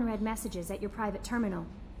have unread messages at your private terminal.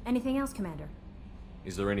 Anything else, Commander?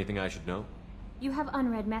 Is there anything I should know? You have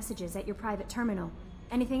unread messages at your private terminal.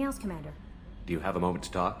 Anything else, Commander? Do you have a moment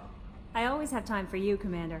to talk? I always have time for you,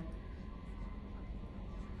 Commander.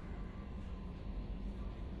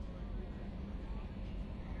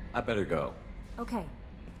 I better go. Okay.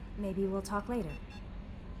 Maybe we'll talk later.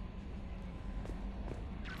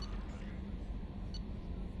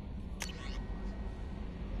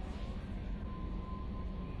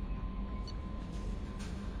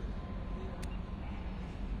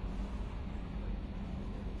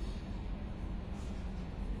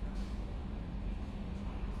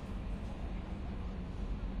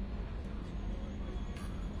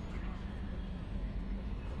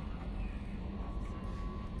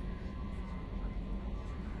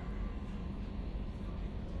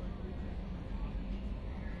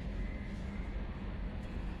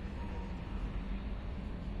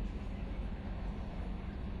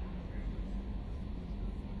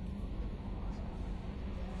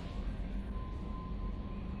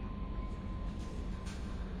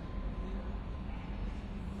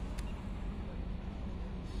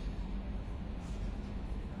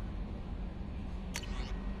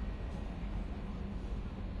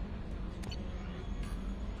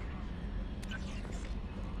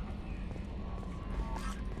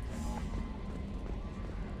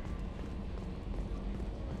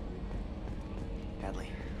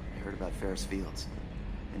 About Ferris Fields.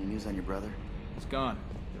 Any news on your brother? He's gone.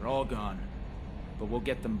 They're all gone. But we'll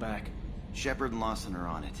get them back. Shepard and Lawson are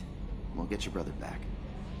on it. We'll get your brother back.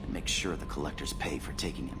 And make sure the collectors pay for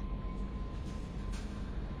taking him.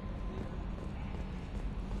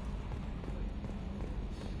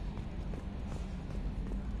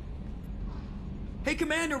 Hey,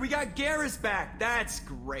 Commander, we got Garrus back! That's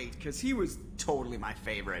great, because he was totally my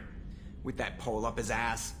favorite. With that pole up his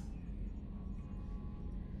ass.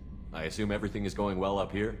 I assume everything is going well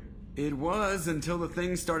up here? It was, until the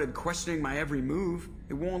thing started questioning my every move.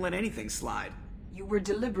 It won't let anything slide. You were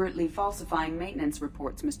deliberately falsifying maintenance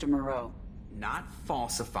reports, Mr. Moreau. Not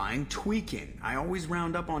falsifying, tweaking. I always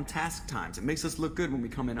round up on task times. It makes us look good when we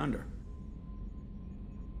come in under.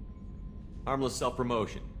 Harmless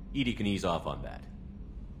self-promotion. Edie can ease off on that.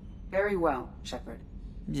 Very well, Shepard.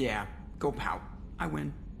 Yeah, go pout. I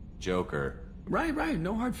win. Joker. Right,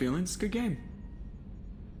 no hard feelings. Good game.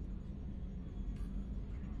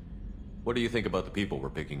 What do you think about the people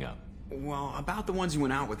we're picking up? Well, about the ones you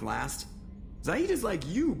went out with last. Zaeed is like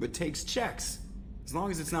you, but takes checks. As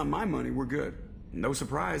long as it's not my money, we're good. No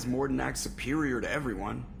surprise, Morden acts superior to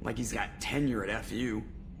everyone, like he's got tenure at FU.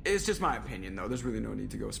 It's just my opinion, though. There's really no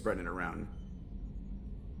need to go spreading it around.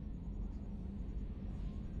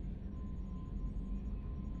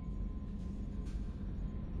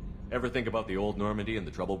 Ever think about the old Normandy and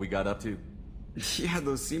the trouble we got up to? Yeah,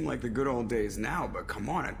 those seem like the good old days now, but come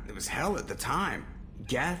on, it was hell at the time.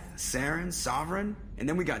 Geth, Saren, Sovereign, and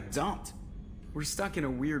then we got dumped. We're stuck in a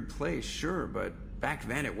weird place, sure, but back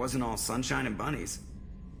then it wasn't all sunshine and bunnies.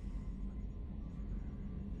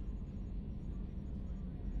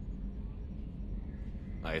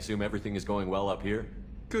 I assume everything is going well up here?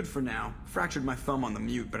 Good for now. Fractured my thumb on the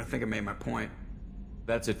mute, but I think I made my point.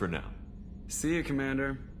 That's it for now. See you,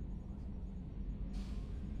 Commander.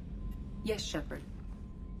 Yes, Shepard.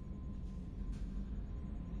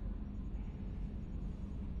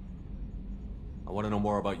 I want to know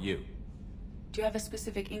more about you. Do you have a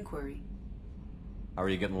specific inquiry? How are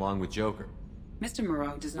you getting along with Joker? Mr.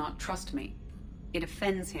 Moreau does not trust me. It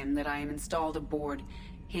offends him that I am installed aboard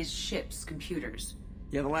his ship's computers.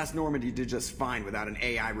 Yeah, the last Normandy did just fine without an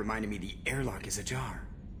AI reminding me the airlock is ajar.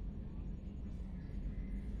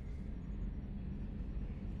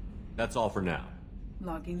 That's all for now.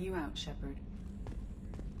 Logging you out, Shepard.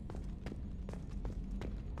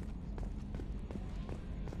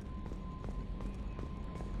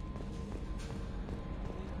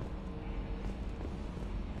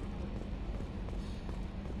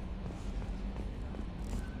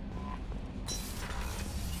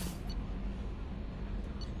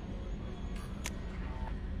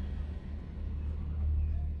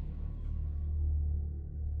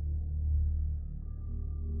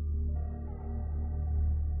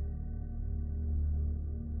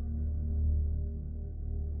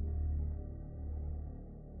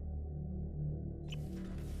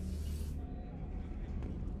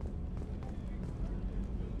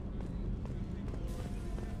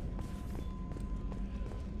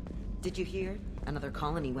 Did you hear? Another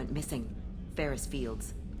colony went missing. Ferris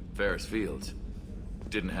Fields. Ferris Fields?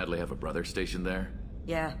 Didn't Hadley have a brother stationed there?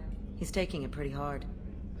 Yeah, he's taking it pretty hard.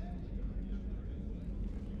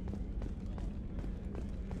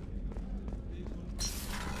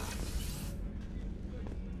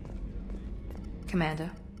 Commander,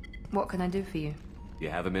 what can I do for you? You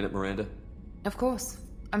have a minute, Miranda? Of course.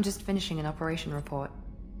 I'm just finishing an operation report.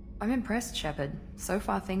 I'm impressed, Shepard. So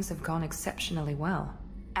far things have gone exceptionally well.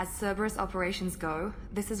 As Cerberus operations go,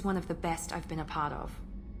 this is one of the best I've been a part of.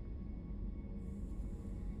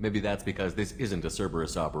 Maybe that's because this isn't a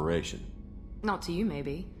Cerberus operation. Not to you,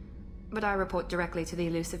 maybe. But I report directly to the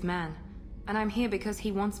elusive man. And I'm here because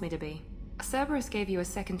he wants me to be. Cerberus gave you a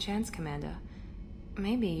second chance, Commander.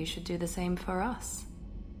 Maybe you should do the same for us.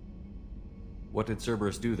 What did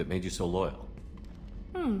Cerberus do that made you so loyal?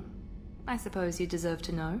 I suppose you deserve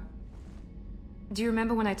to know. Do you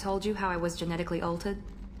remember when I told you how I was genetically altered?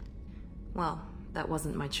 Well, that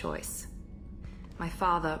wasn't my choice. My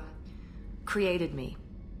father created me.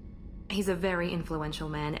 He's a very influential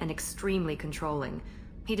man and extremely controlling.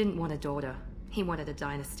 He didn't want a daughter. He wanted a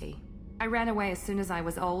dynasty. I ran away as soon as I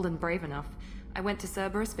was old and brave enough. I went to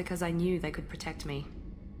Cerberus because I knew they could protect me.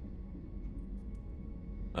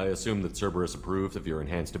 I assume that Cerberus approved of your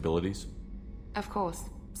enhanced abilities? Of course.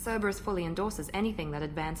 Cerberus fully endorses anything that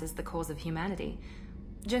advances the cause of humanity.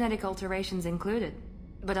 Genetic alterations included.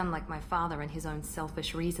 But unlike my father and his own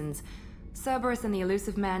selfish reasons, Cerberus and the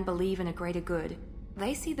elusive man believe in a greater good.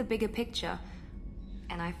 They see the bigger picture,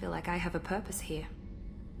 and I feel like I have a purpose here.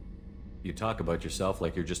 You talk about yourself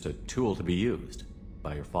like you're just a tool to be used.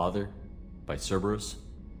 By your father? By Cerberus?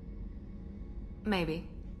 Maybe.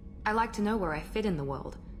 I like to know where I fit in the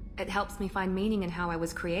world. It helps me find meaning in how I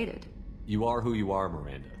was created. You are who you are,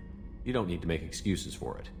 Miranda. You don't need to make excuses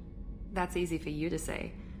for it. That's easy for you to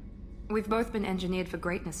say. We've both been engineered for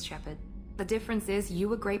greatness, Shepard. The difference is you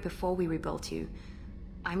were great before we rebuilt you.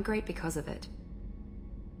 I'm great because of it.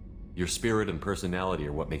 Your spirit and personality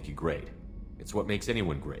are what make you great. It's what makes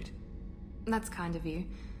anyone great. That's kind of you.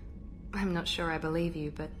 I'm not sure I believe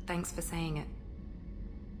you, but thanks for saying it.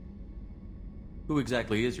 Who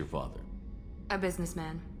exactly is your father? A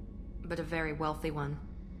businessman, but a very wealthy one.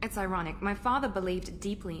 It's ironic, my father believed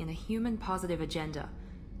deeply in a human-positive agenda.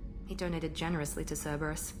 He donated generously to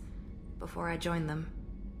Cerberus before I joined them.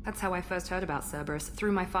 That's how I first heard about Cerberus,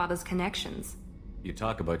 through my father's connections. You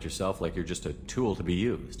talk about yourself like you're just a tool to be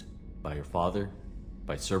used. By your father?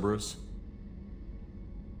 By Cerberus?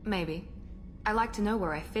 Maybe. I like to know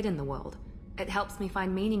where I fit in the world. It helps me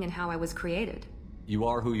find meaning in how I was created. You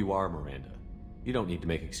are who you are, Miranda. You don't need to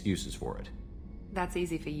make excuses for it. That's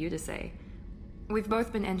easy for you to say. We've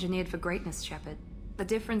both been engineered for greatness, Shepard. The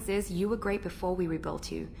difference is you were great before we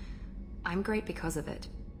rebuilt you. I'm great because of it.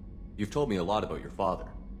 You've told me a lot about your father.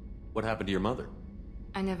 What happened to your mother?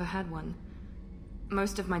 I never had one.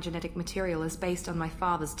 Most of my genetic material is based on my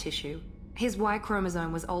father's tissue. His Y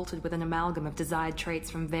chromosome was altered with an amalgam of desired traits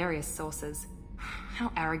from various sources.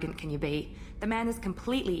 How arrogant can you be? The man is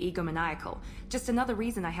completely egomaniacal. Just another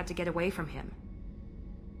reason I had to get away from him.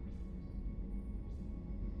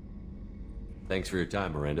 Thanks for your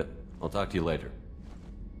time, Miranda. I'll talk to you later.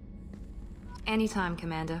 Anytime,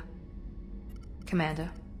 Commander. Commander,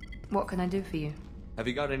 what can I do for you? Have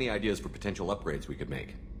you got any ideas for potential upgrades we could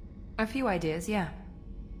make? A few ideas, yeah.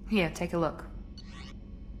 Here, take a look.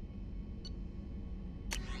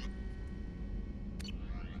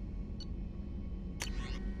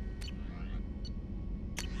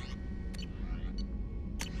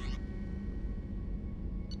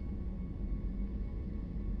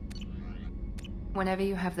 Whenever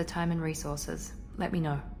you have the time and resources, let me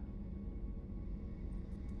know.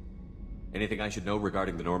 Anything I should know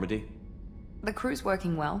regarding the Normandy? The crew's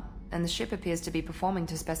working well, and the ship appears to be performing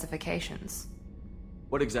to specifications.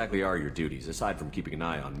 What exactly are your duties, aside from keeping an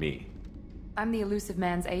eye on me? I'm the elusive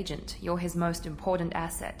man's agent. You're his most important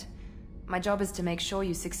asset. My job is to make sure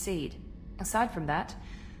you succeed. Aside from that,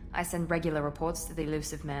 I send regular reports to the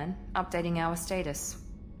elusive man, updating our status.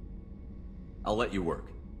 I'll let you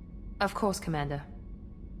work. Of course, Commander.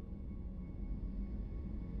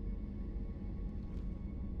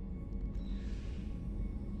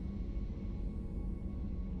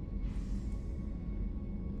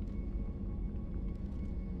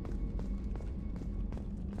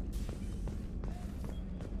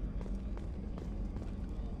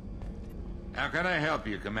 How can I help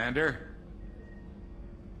you, Commander?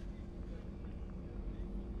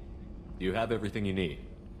 You have everything you need.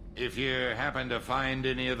 If you happen to find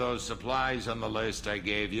any of those supplies on the list I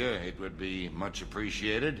gave you, it would be much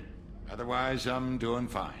appreciated. Otherwise, I'm doing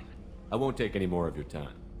fine. I won't take any more of your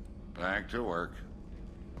time. Back to work.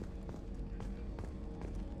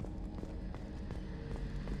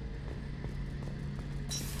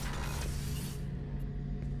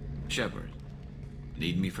 Shepard,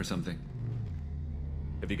 need me for something?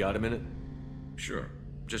 Have you got a minute? Sure.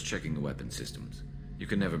 Just checking the weapon systems. You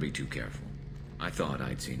can never be too careful. I thought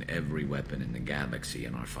I'd seen every weapon in the galaxy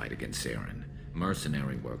in our fight against Saren.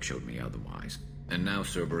 Mercenary work showed me otherwise. And now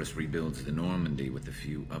Cerberus rebuilds the Normandy with a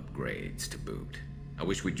few upgrades to boot. I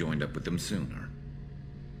wish we'd joined up with them sooner.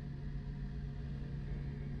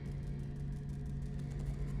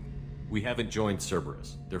 We haven't joined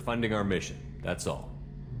Cerberus. They're funding our mission, that's all.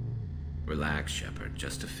 Relax, Shepard.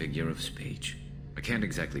 Just a figure of speech. I can't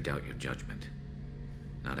exactly doubt your judgment.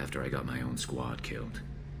 Not after I got my own squad killed.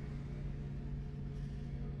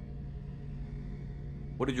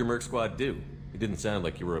 What did your merc squad do? It didn't sound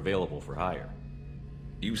like you were available for hire.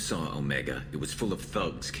 You saw Omega. It was full of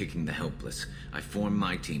thugs kicking the helpless. I formed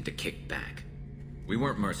my team to kick back. We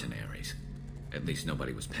weren't mercenaries. At least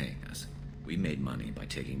nobody was paying us. We made money by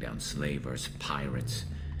taking down slavers, pirates,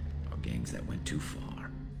 or gangs that went too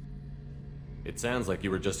far. It sounds like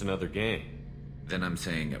you were just another gang. Then I'm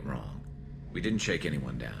saying it wrong. We didn't shake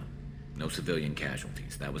anyone down. No civilian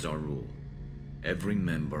casualties. That was our rule. Every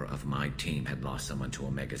member of my team had lost someone to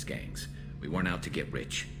Omega's gangs. We weren't out to get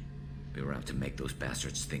rich. We were out to make those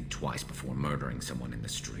bastards think twice before murdering someone in the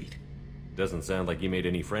street. Doesn't sound like you made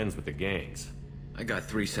any friends with the gangs. I got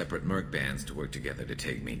 3 separate merc bands to work together to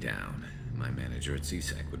take me down. My manager at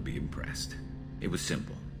CSEC would be impressed. It was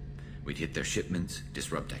simple. We'd hit their shipments,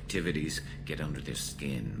 disrupt activities, get under their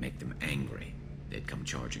skin, make them angry. They'd come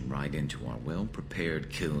charging right into our well-prepared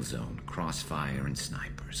kill zone, crossfire and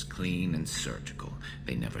snipers, clean and surgical.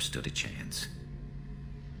 They never stood a chance.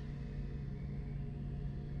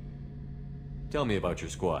 Tell me about your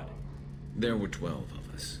squad. There were 12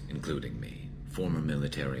 of us, including me. Former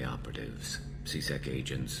military operatives, CSEC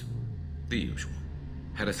agents, the usual.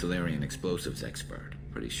 Had a Solarian explosives expert.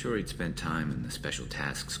 Pretty sure he'd spent time in the Special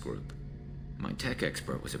Tasks group. My tech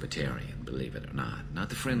expert was a Batarian, believe it or not. Not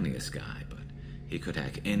the friendliest guy, but he could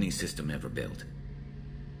hack any system ever built.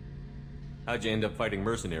 How'd you end up fighting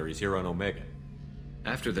mercenaries here on Omega?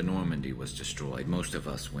 After the Normandy was destroyed, most of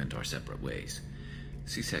us went our separate ways.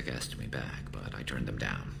 CSEC asked me back, but I turned them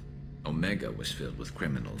down. Omega was filled with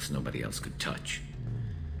criminals nobody else could touch.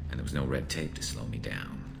 And there was no red tape to slow me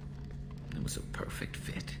down. It was a perfect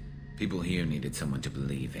fit. People here needed someone to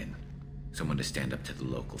believe in. Someone to stand up to the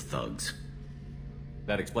local thugs.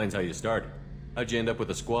 That explains how you started. How'd you end up with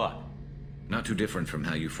a squad? Not too different from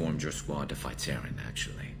how you formed your squad to fight Saren,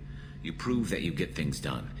 actually. You prove that you get things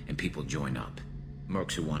done, and people join up.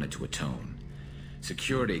 Mercs who wanted to atone.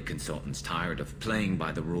 Security consultants tired of playing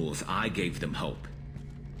by the rules. I gave them hope.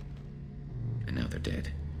 And now they're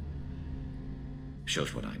dead.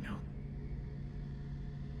 Shows what I know.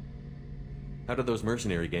 How did those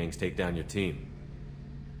mercenary gangs take down your team?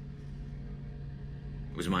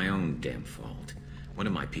 It was my own damn fault. One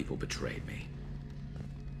of my people betrayed me.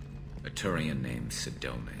 A Turian named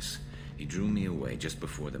Sidonis. He drew me away just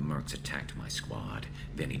before the mercs attacked my squad.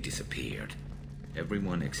 Then he disappeared.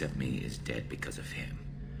 Everyone except me is dead because of him.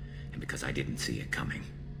 And because I didn't see it coming.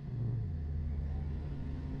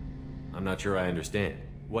 I'm not sure I understand.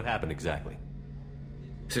 What happened exactly?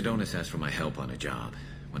 Sidonis asked for my help on a job.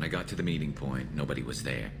 When I got to the meeting point, nobody was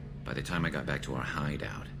there. By the time I got back to our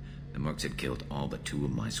hideout, the mercs had killed all but 2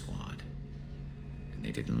 of my squad. And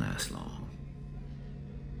they didn't last long.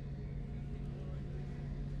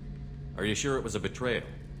 Are you sure it was a betrayal?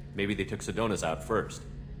 Maybe they took Sidonis out first.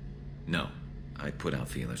 No. I put out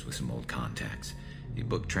feelers with some old contacts. He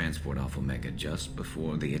booked transport off Omega just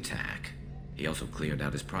before the attack. He also cleared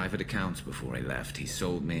out his private accounts before he left. He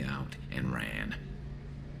sold me out and ran.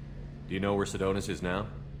 Do you know where Sidonis is now?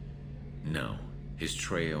 No. His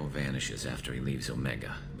trail vanishes after he leaves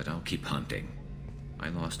Omega, but I'll keep hunting. I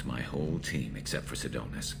lost my whole team except for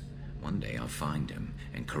Sidonis. One day I'll find him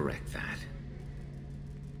and correct that.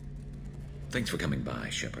 Thanks for coming by,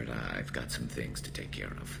 Shepard. I've got some things to take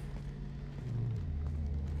care of.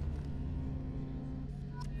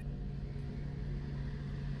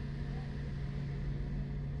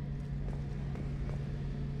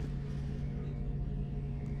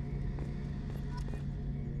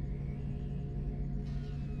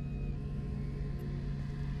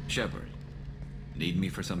 Shepard, need me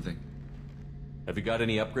for something? Have you got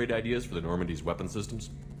any upgrade ideas for the Normandy's weapon systems?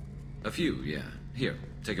 A few, yeah. Here,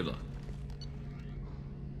 take a look.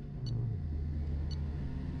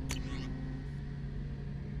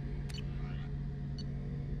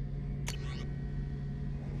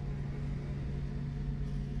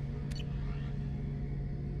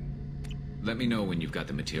 Let me know when you've got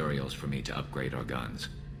the materials for me to upgrade our guns.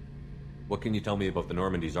 What can you tell me about the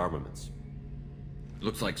Normandy's armaments?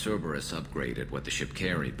 Looks like Cerberus upgraded what the ship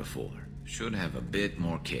carried before. Should have a bit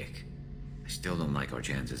more kick. I still don't like our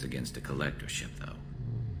chances against a collector ship, though.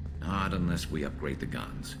 Not unless we upgrade the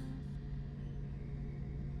guns.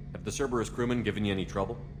 Have the Cerberus crewmen given you any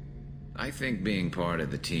trouble? I think being part of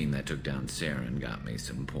the team that took down Saren got me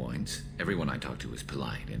some points. Everyone I talked to was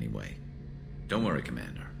polite, anyway. Don't worry,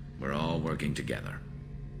 Commander. We're all working together.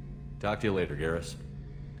 Talk to you later, Garrus.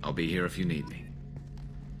 I'll be here if you need me.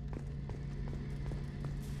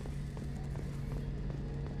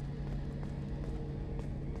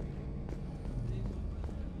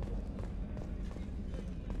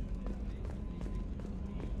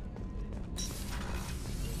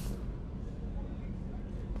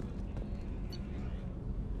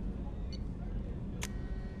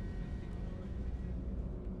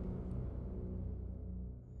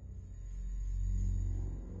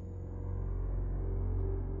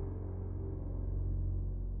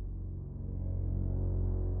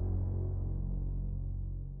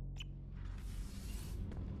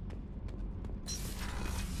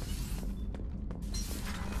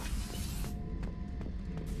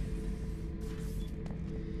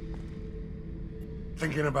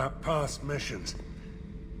 Thinking about past missions.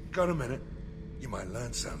 Got a minute? You might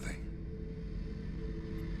learn something.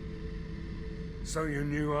 So you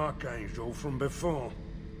knew Archangel from before?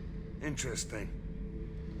 Interesting.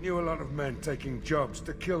 Knew a lot of men taking jobs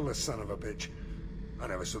to kill the son of a bitch. I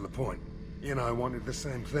never saw the point. You know, I wanted the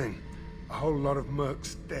same thing. A whole lot of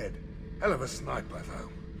mercs dead. Hell of a sniper, though.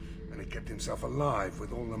 And he kept himself alive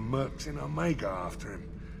with all the mercs in Omega after him.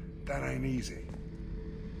 That ain't easy.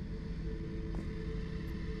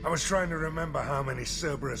 I was trying to remember how many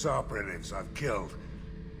Cerberus operatives I've killed.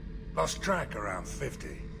 Lost track around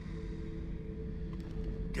 50.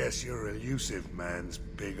 Guess your elusive man's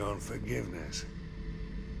big on forgiveness.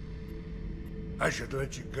 I should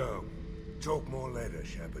let you go. Talk more later,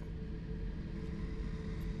 Shepard.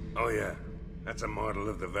 Oh yeah, that's a model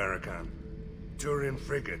of the Veracon. Turian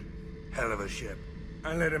frigate. Hell of a ship.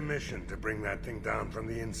 I led a mission to bring that thing down from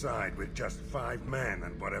the inside with just 5 men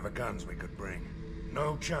and whatever guns we could bring.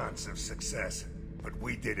 No chance of success, but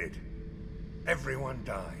we did it. Everyone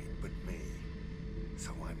died but me.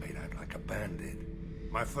 So I made out like a bandit.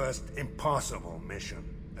 My first impossible mission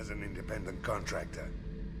as an independent contractor.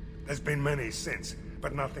 There's been many since,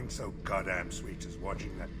 but nothing so goddamn sweet as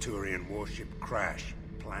watching that Turian warship crash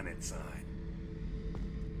planetside.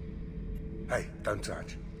 Hey, don't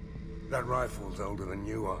touch. That rifle's older than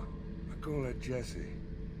you are. I call her Jessie.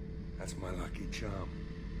 That's my lucky charm.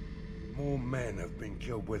 More men have been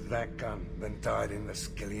killed with that gun than died in the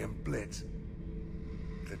Skillian Blitz.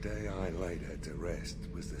 The day I laid her to rest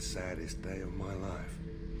was the saddest day of my life.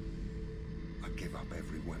 I give up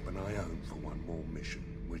every weapon I own for one more mission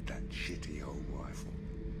with that shitty old rifle.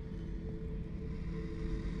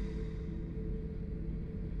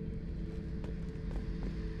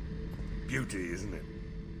 Beauty, isn't it?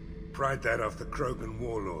 Pried that off the Krogan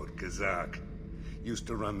warlord, Gazak. Used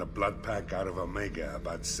to run the blood pack out of Omega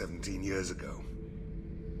about 17 years ago.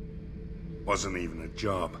 Wasn't even a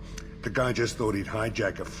job. The guy just thought he'd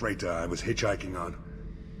hijack a freighter I was hitchhiking on.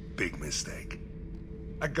 Big mistake.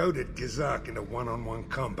 I goaded Gazak into one-on-one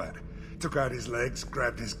combat. Took out his legs,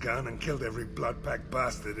 grabbed his gun, and killed every blood pack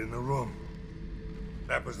bastard in the room.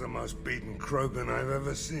 That was the most beaten Krogan I've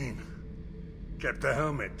ever seen. Kept a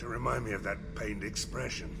helmet to remind me of that pained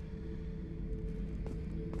expression.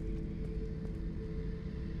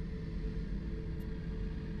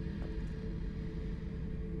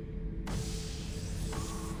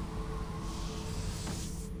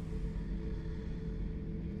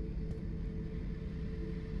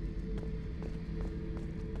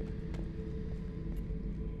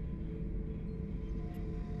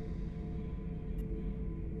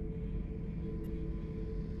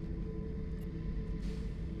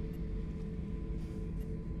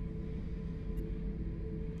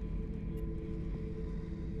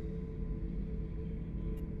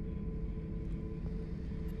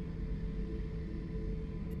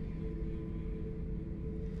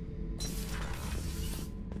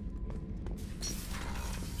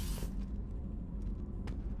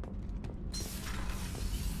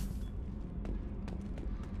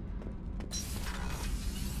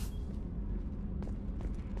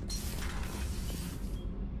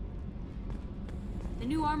 The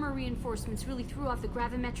new armor reinforcements really threw off the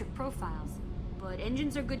gravimetric profiles. But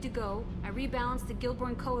engines are good to go. I rebalanced the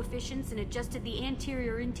Gilborn coefficients and adjusted the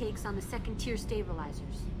anterior intakes on the second-tier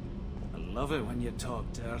stabilizers. I love it when you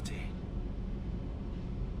talk dirty.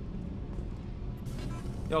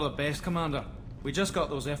 You're the best, Commander. We just got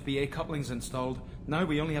those FBA couplings installed. Now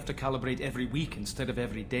we only have to calibrate every week instead of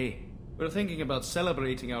every day. We're thinking about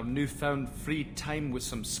celebrating our newfound free time with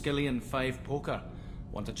some Skillian 5 poker.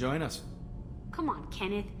 Want to join us? Come on,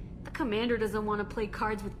 Kenneth. The commander doesn't want to play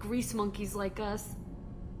cards with grease monkeys like us.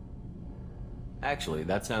 Actually,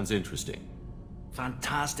 that sounds interesting.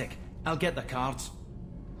 Fantastic. I'll get the cards.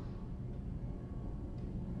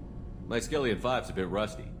 My Skillian 5's a bit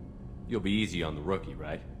rusty. You'll be easy on the rookie,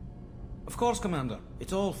 right? Of course, Commander.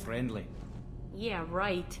 It's all friendly. Yeah,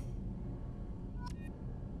 right.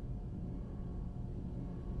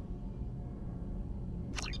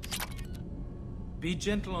 Be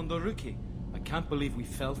gentle on the rookie. I can't believe we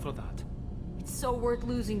fell for that. It's so worth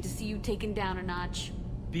losing to see you taken down a notch.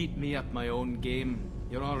 Beat me at my own game.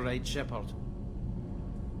 You're all right, Shepard.